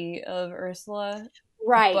worthy of Ursula,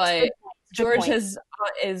 right. But George is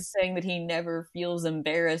saying that he never feels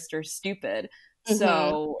embarrassed or stupid,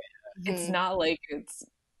 so it's not like it's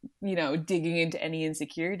digging into any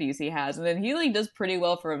insecurities he has. And then he like does pretty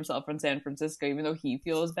well for himself in San Francisco, even though he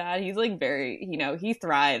feels bad. He's like very, he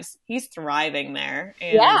thrives. He's thriving there.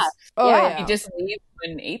 And he just leaves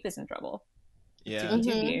when Ape is in trouble. Yeah.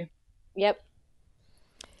 Yep.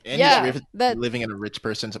 And he's living in a rich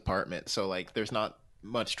person's apartment, so like there's not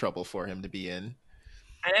much trouble for him to be in.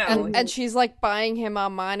 I know. And she's like buying him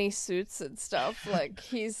Armani suits and stuff. Like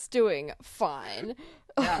he's doing fine.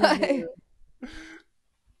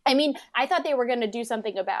 I mean, I thought they were going to do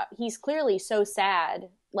something about, he's clearly so sad,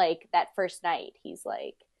 like, that first night. He's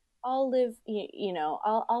like, I'll live,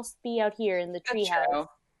 I'll be out here in the treehouse.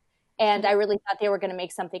 And I really thought they were going to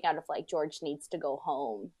make something out of, like, George needs to go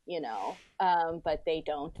home, but they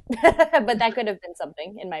don't. But that could have been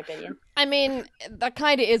something, in my opinion. I mean, that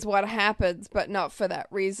kind of is what happens, but not for that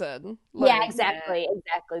reason. Yeah, exactly.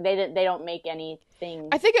 They don't make anything.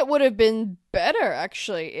 I think it would have been better,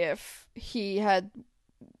 actually, if he had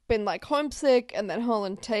been like homesick and then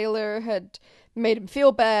Holland Taylor had made him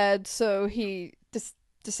feel bad, so he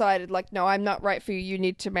decided like, no, I'm not right for you, you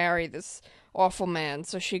need to marry this awful man,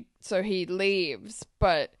 so he leaves.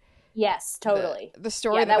 But yes, totally, the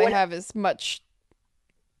story that they have is much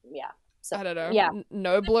I don't know,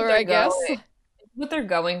 nobler, I guess. What they're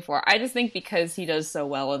going for. I just think because he does so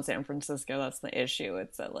well in San Francisco, that's the issue.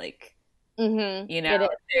 It's that like he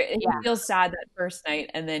feels sad that first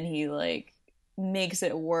night, and then he like makes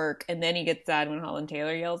it work, and then he gets sad when Holland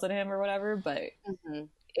Taylor yells at him or whatever. But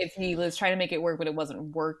if he was trying to make it work but it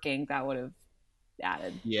wasn't working, that would have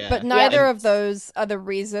added. Yeah. But neither of those are the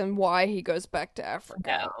reason why he goes back to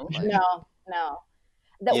Africa. No.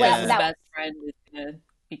 His best friend is gonna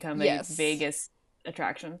become a Vegas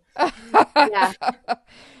attraction.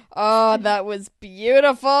 Oh, that was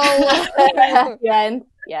beautiful.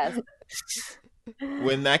 Yes.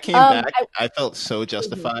 When that came back, I felt so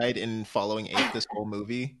justified in following Ape this whole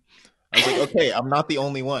movie. I was like, okay, I'm not the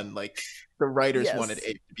only one. Like, the writers wanted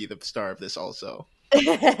Ape to be the star of this also.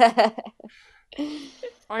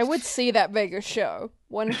 I would see that Vegas show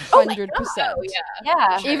 100%.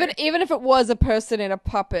 Yeah. Even if it was a person in a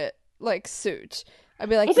puppet like suit, I'd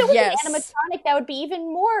be like, if it was yes. an animatronic, that would be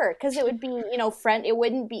even more, because it would be, it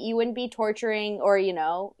wouldn't be, you wouldn't be torturing, or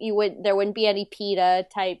there wouldn't be any PETA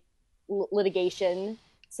type litigation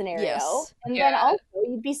scenario. Yes. And then also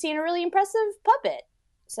you'd be seeing a really impressive puppet.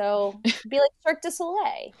 So it'd be like Cirque du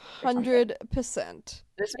Soleil. 100%.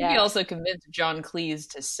 This movie also convinced John Cleese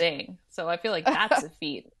to sing, so I feel like that's a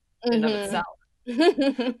feat in of itself.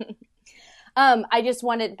 I just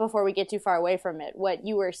wanted, before we get too far away from it, what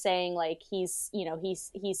you were saying, like he's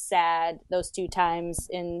sad those 2 times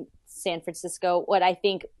in San Francisco. What I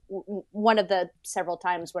think one of the several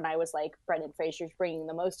times when I was like, Brendan Fraser's bringing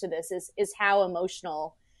the most to this is how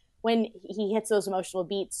emotional, when he hits those emotional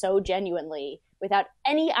beats so genuinely without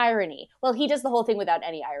any irony. Well, he does the whole thing without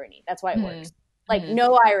any irony. That's why it works. like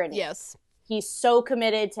no irony. Yes. He's so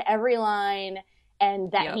committed to every line,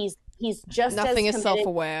 and that he's just nothing as is committed,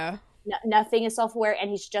 self-aware. nothing is self-aware, and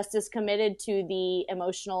he's just as committed to the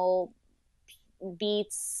emotional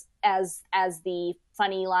beats as the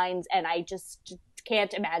funny lines. And I just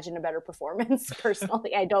can't imagine a better performance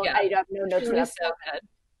personally. I have no notes for that. So good.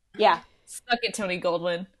 Yeah. Suck it, Tony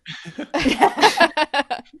Goldwyn.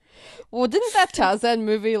 Well, didn't that Tarzan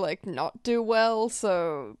movie like not do well?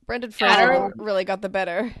 So Brendan Fraser really got the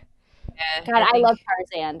better. Yeah, God, I love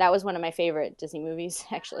Tarzan. That was one of my favorite Disney movies,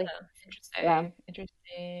 actually.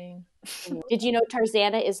 Interesting. Did you know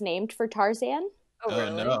Tarzana is named for Tarzan? Oh,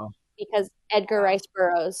 really? No. Because Edgar Rice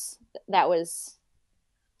Burroughs,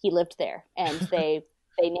 he lived there, and they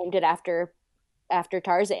named it after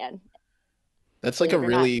Tarzan. That's like a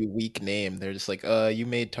really weak name. They're just like, you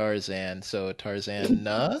made Tarzan, so Tarzan,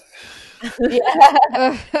 nah?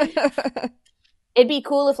 Yeah. It'd be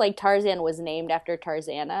cool if like Tarzan was named after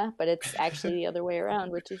Tarzana, but it's actually the other way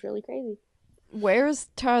around, which is really crazy. Where's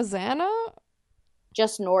Tarzana?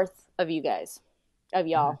 Just north of you guys, of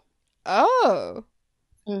y'all. Oh.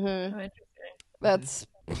 Mm-hmm. Oh, That's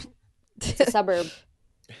It's a suburb.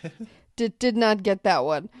 did not get that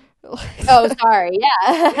one. Oh, sorry. Yeah.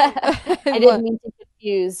 I didn't mean to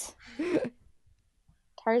confuse.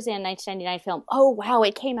 Tarzan 1999 film. Oh, wow.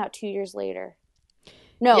 It came out 2 years later.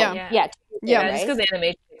 No. Yeah. Yeah. Just because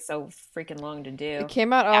animation takes so freaking long to do. It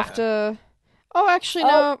came out after. Oh, actually,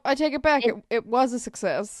 no. I take it back. It was a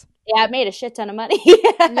success. Yeah, it made a shit ton of money.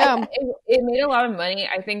 Yeah. It made a lot of money,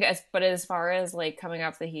 I think. But as far as like coming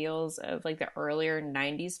off the heels of like the earlier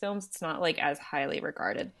 '90s films, it's not like as highly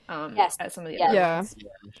regarded as some of the other ones.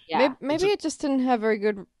 Yeah. Maybe it just didn't have very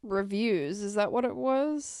good reviews. Is that what it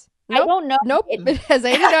was? Nope. I don't know. Nope. It has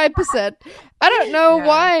 89%. I don't know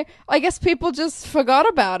why. I guess people just forgot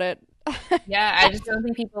about it. Yeah, I just don't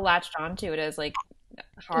think people latched onto it as like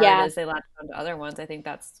hard as they latched onto other ones. I think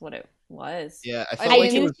that's what it was. Yeah, I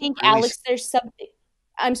do think, really... Alex, there's something.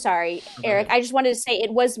 I'm sorry, Eric. I just wanted to say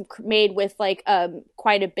it was made with like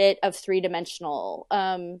quite a bit of three-dimensional,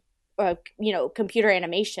 computer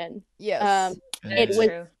animation. Yes, it was.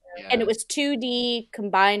 True. And it was 2D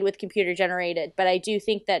combined with computer generated, but I do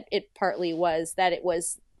think that it partly was that it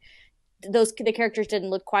was the characters didn't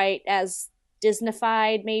look quite as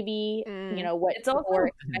Disneyfied, maybe. What it's also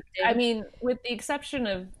expected. I mean, with the exception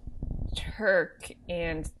of Turk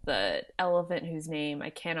and the elephant whose name I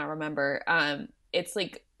cannot remember, it's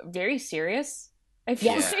like very serious. I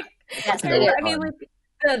feel like. Yes, I mean, like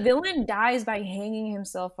the villain dies by hanging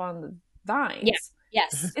himself on the vines.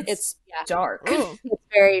 Yes, it's dark. It's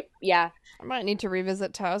very I might need to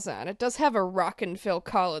revisit Tarzan. It does have a rockin' Phil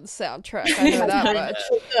Collins soundtrack. I know that much.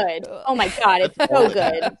 So good. Oh my god, it's so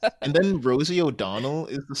good. And then Rosie O'Donnell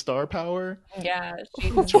is the star power. Yeah,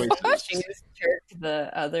 she's the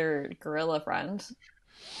other gorilla friend.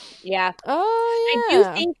 Yeah. Oh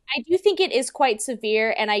yeah. I do think it is quite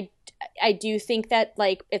severe, and I do think that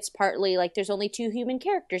like it's partly like there's only 2 human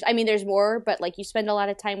characters. I mean, there's more, but like you spend a lot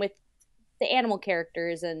of time with the animal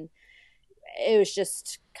characters, and it was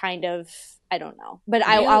just kind of, I don't know, but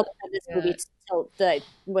I'll defend this movie till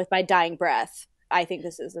with my dying breath. I think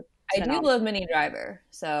this is I do love Minnie Driver,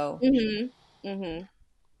 so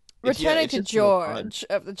returning to George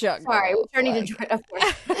of the Jungle. Sorry, returning to George, of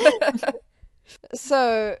course.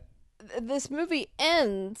 So this movie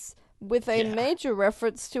ends with a major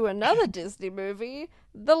reference to another Disney movie,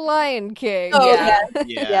 The Lion King. Oh yes,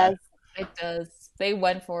 it does. They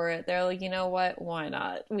went for it. They're like, you know what? Why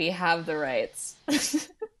not? We have the rights.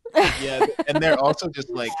 Yeah, and they're also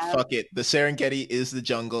just like, fuck it. The Serengeti is the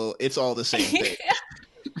jungle. It's all the same thing.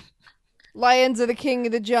 Lions are the king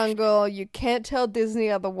of the jungle. You can't tell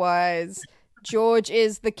Disney otherwise. George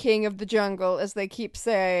is the king of the jungle, as they keep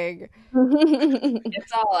saying.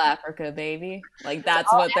 It's all Africa, baby. Like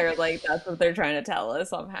that's what they're like. That's what they're trying to tell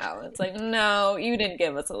us somehow. It's like, no, you didn't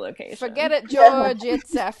give us a location. Forget it, George.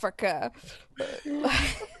 It's Africa.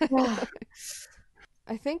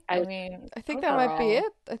 I think that might be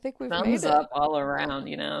it. I think we've made it. Thumbs up all around,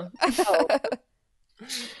 you know. As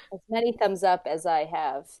many thumbs up as I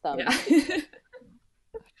have thumbs.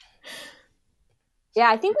 Yeah,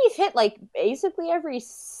 I think we've hit like basically every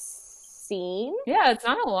scene. Yeah, it's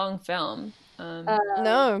not a long film.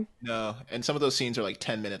 No, and some of those scenes are like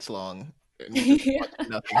 10 minutes long. Nothing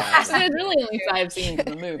happens. There's really only 5 scenes in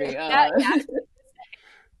the movie.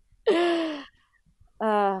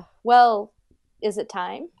 Well, is it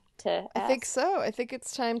time to ask? I think so. I think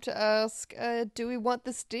it's time to ask, do we want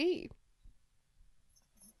this D?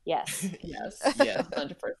 Yes. Yes.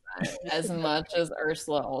 100%. As much as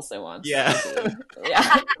Ursula also wants. Yeah.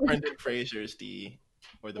 Yeah. Brendan Fraser's D.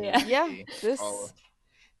 or the Yeah. movie. Yeah, this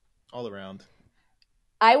all around.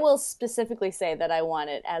 I will specifically say that I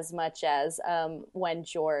want it as much as when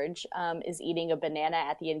George is eating a banana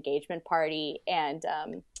at the engagement party, and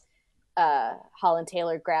Holland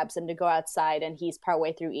Taylor grabs him to go outside, and he's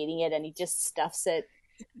partway through eating it, and he just stuffs it.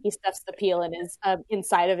 He stuffs the peel in his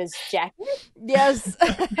inside of his jacket. yes.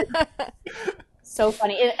 So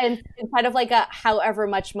funny, and inside of like a however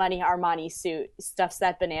much money Armani suit, stuffs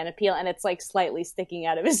that banana peel, and it's like slightly sticking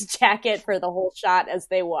out of his jacket for the whole shot as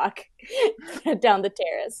they walk down the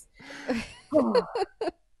terrace.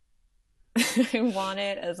 I want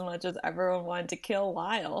it as much as everyone wanted to kill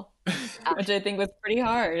Lyle, which I think was pretty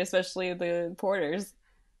hard, especially the Porters.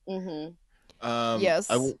 Mm-hmm.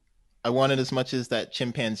 Yes. I want it as much as that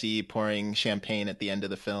chimpanzee pouring champagne at the end of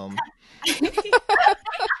the film.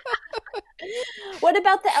 What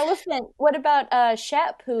about the elephant? What about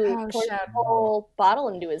Shep, who poured Shep. the whole bottle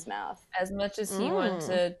into his mouth? As much as he wanted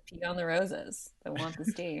to pee on the roses, I want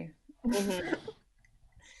this tea. Mm-hmm.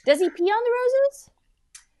 Does he pee on the roses?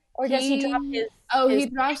 Or does he drop his... he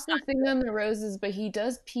drops the thing on the roses, but he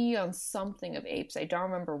does pee on something of apes. I don't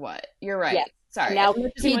remember what. You're right. Yeah. Sorry. Now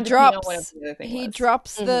he drops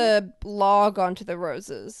the log onto the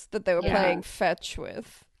roses that they were playing fetch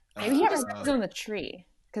with. Maybe he just goes on the tree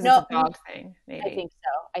because No, it's a dog thing. Maybe.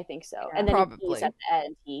 I think so. Yeah. And then Probably. he pees at the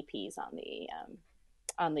end. He pees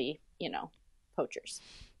on the poachers.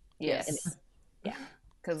 Yes. Yeah.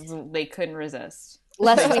 Because they couldn't resist.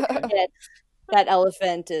 Lest we forget that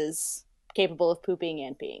elephant is capable of pooping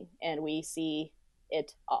and peeing, and we see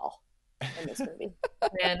it all in this movie.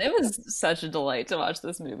 Man, it was such a delight to watch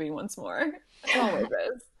this movie once more. It always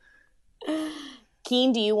is.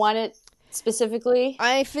 Keen, do you want it specifically?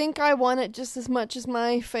 I think I want it just as much as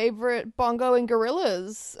my favorite Bongo and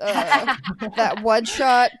Gorillas. That one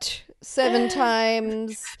shot 7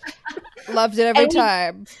 times. Loved it every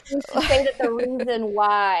time. We should say that the reason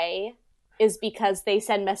why is because they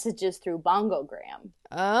send messages through Bongogram.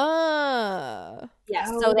 Ah. Yes,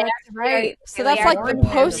 Oh, so that's right. So that's like the warning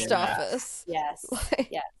post them. office. Yes. Like-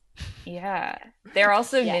 Yes. Yeah. They're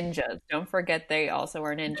also Yeah. ninjas. Don't forget they also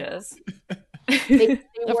are ninjas. They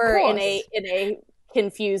Of were in course. a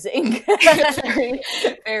confusing very,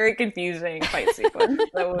 very confusing fight sequence.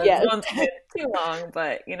 That was Yes. once a bit too long,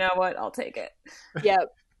 but you know what? I'll take it.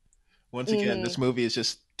 Yep. Once again, this movie is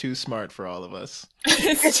just too smart for all of us.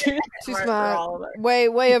 It's too Too smart for smart. all of us.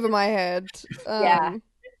 Way over my head. Yeah.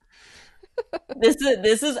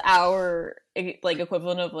 This is our like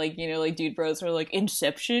equivalent of like Dude Bros, where like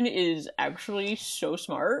Inception is actually so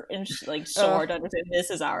smart and like so hard to understand. This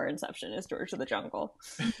is our Inception, is George of the Jungle.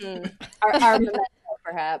 Our Memento,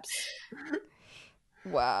 perhaps.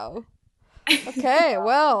 Wow. Okay,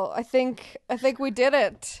 well, I think we did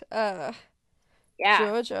it. Yeah.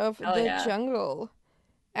 George of Hell the yeah. Jungle.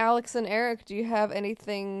 Alex and Eric, do you have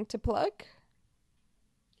anything to plug?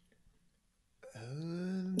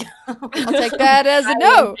 I'll take that as a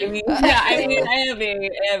no. I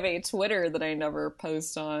have a Twitter that I never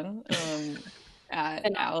post on. At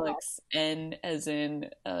Phenomenal. Alex N as in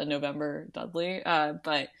November Dudley.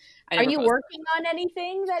 But I Are never you post. working on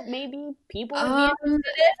anything that maybe people would be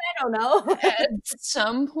interested in? I don't know. At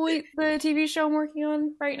some point, the TV show I'm working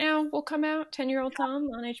on right now will come out. 10-Year-Old Tom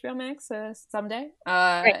on HBO Max someday.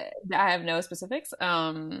 Right. I have no specifics.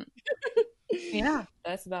 Yeah,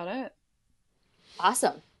 that's about it.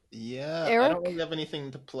 Awesome. Yeah, Eric? I don't really have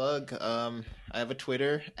anything to plug. I have a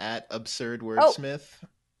Twitter at Absurd Wordsmith.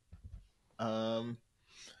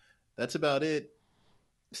 That's about it.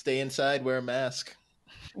 Stay inside, wear a mask.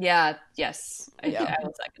 Yeah. Yes. Yeah. I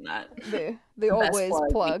will second that. The Best always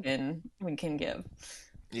plug. we can give.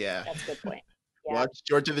 Yeah. That's a good point. Yeah. Watch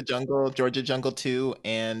George of the Jungle, Georgia Jungle 2,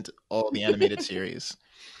 and all the animated series.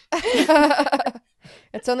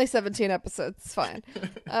 It's only 17 episodes. It's fine.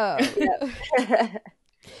 All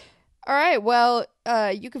right. Well,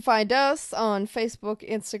 you can find us on Facebook,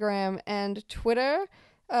 Instagram, and Twitter.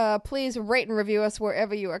 Please rate and review us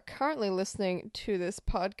wherever you are currently listening to this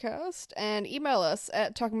podcast, and email us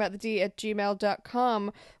at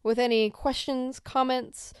talkingaboutthed@gmail.com with any questions,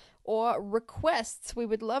 comments, or requests. We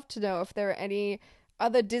would love to know if there are any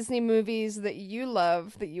other Disney movies that you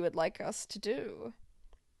love that you would like us to do.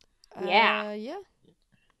 Yeah. Yeah.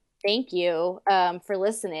 Thank you for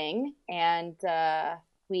listening, and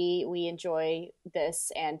we enjoy this.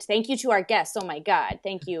 And thank you to our guests. Oh my God,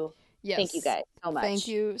 thank you. Yes. Thank you guys so much. Thank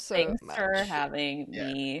you so Thanks much. for having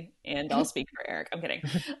me, and I'll speak for Eric. I'm kidding.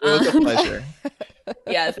 It was a pleasure.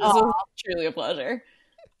 Yes, this was truly a pleasure.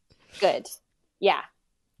 Good. Yeah.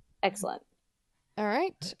 Excellent. All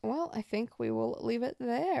right. Well, I think we will leave it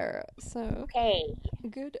there. So, Okay.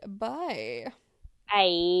 goodbye.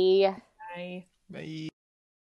 Bye. Bye. Bye.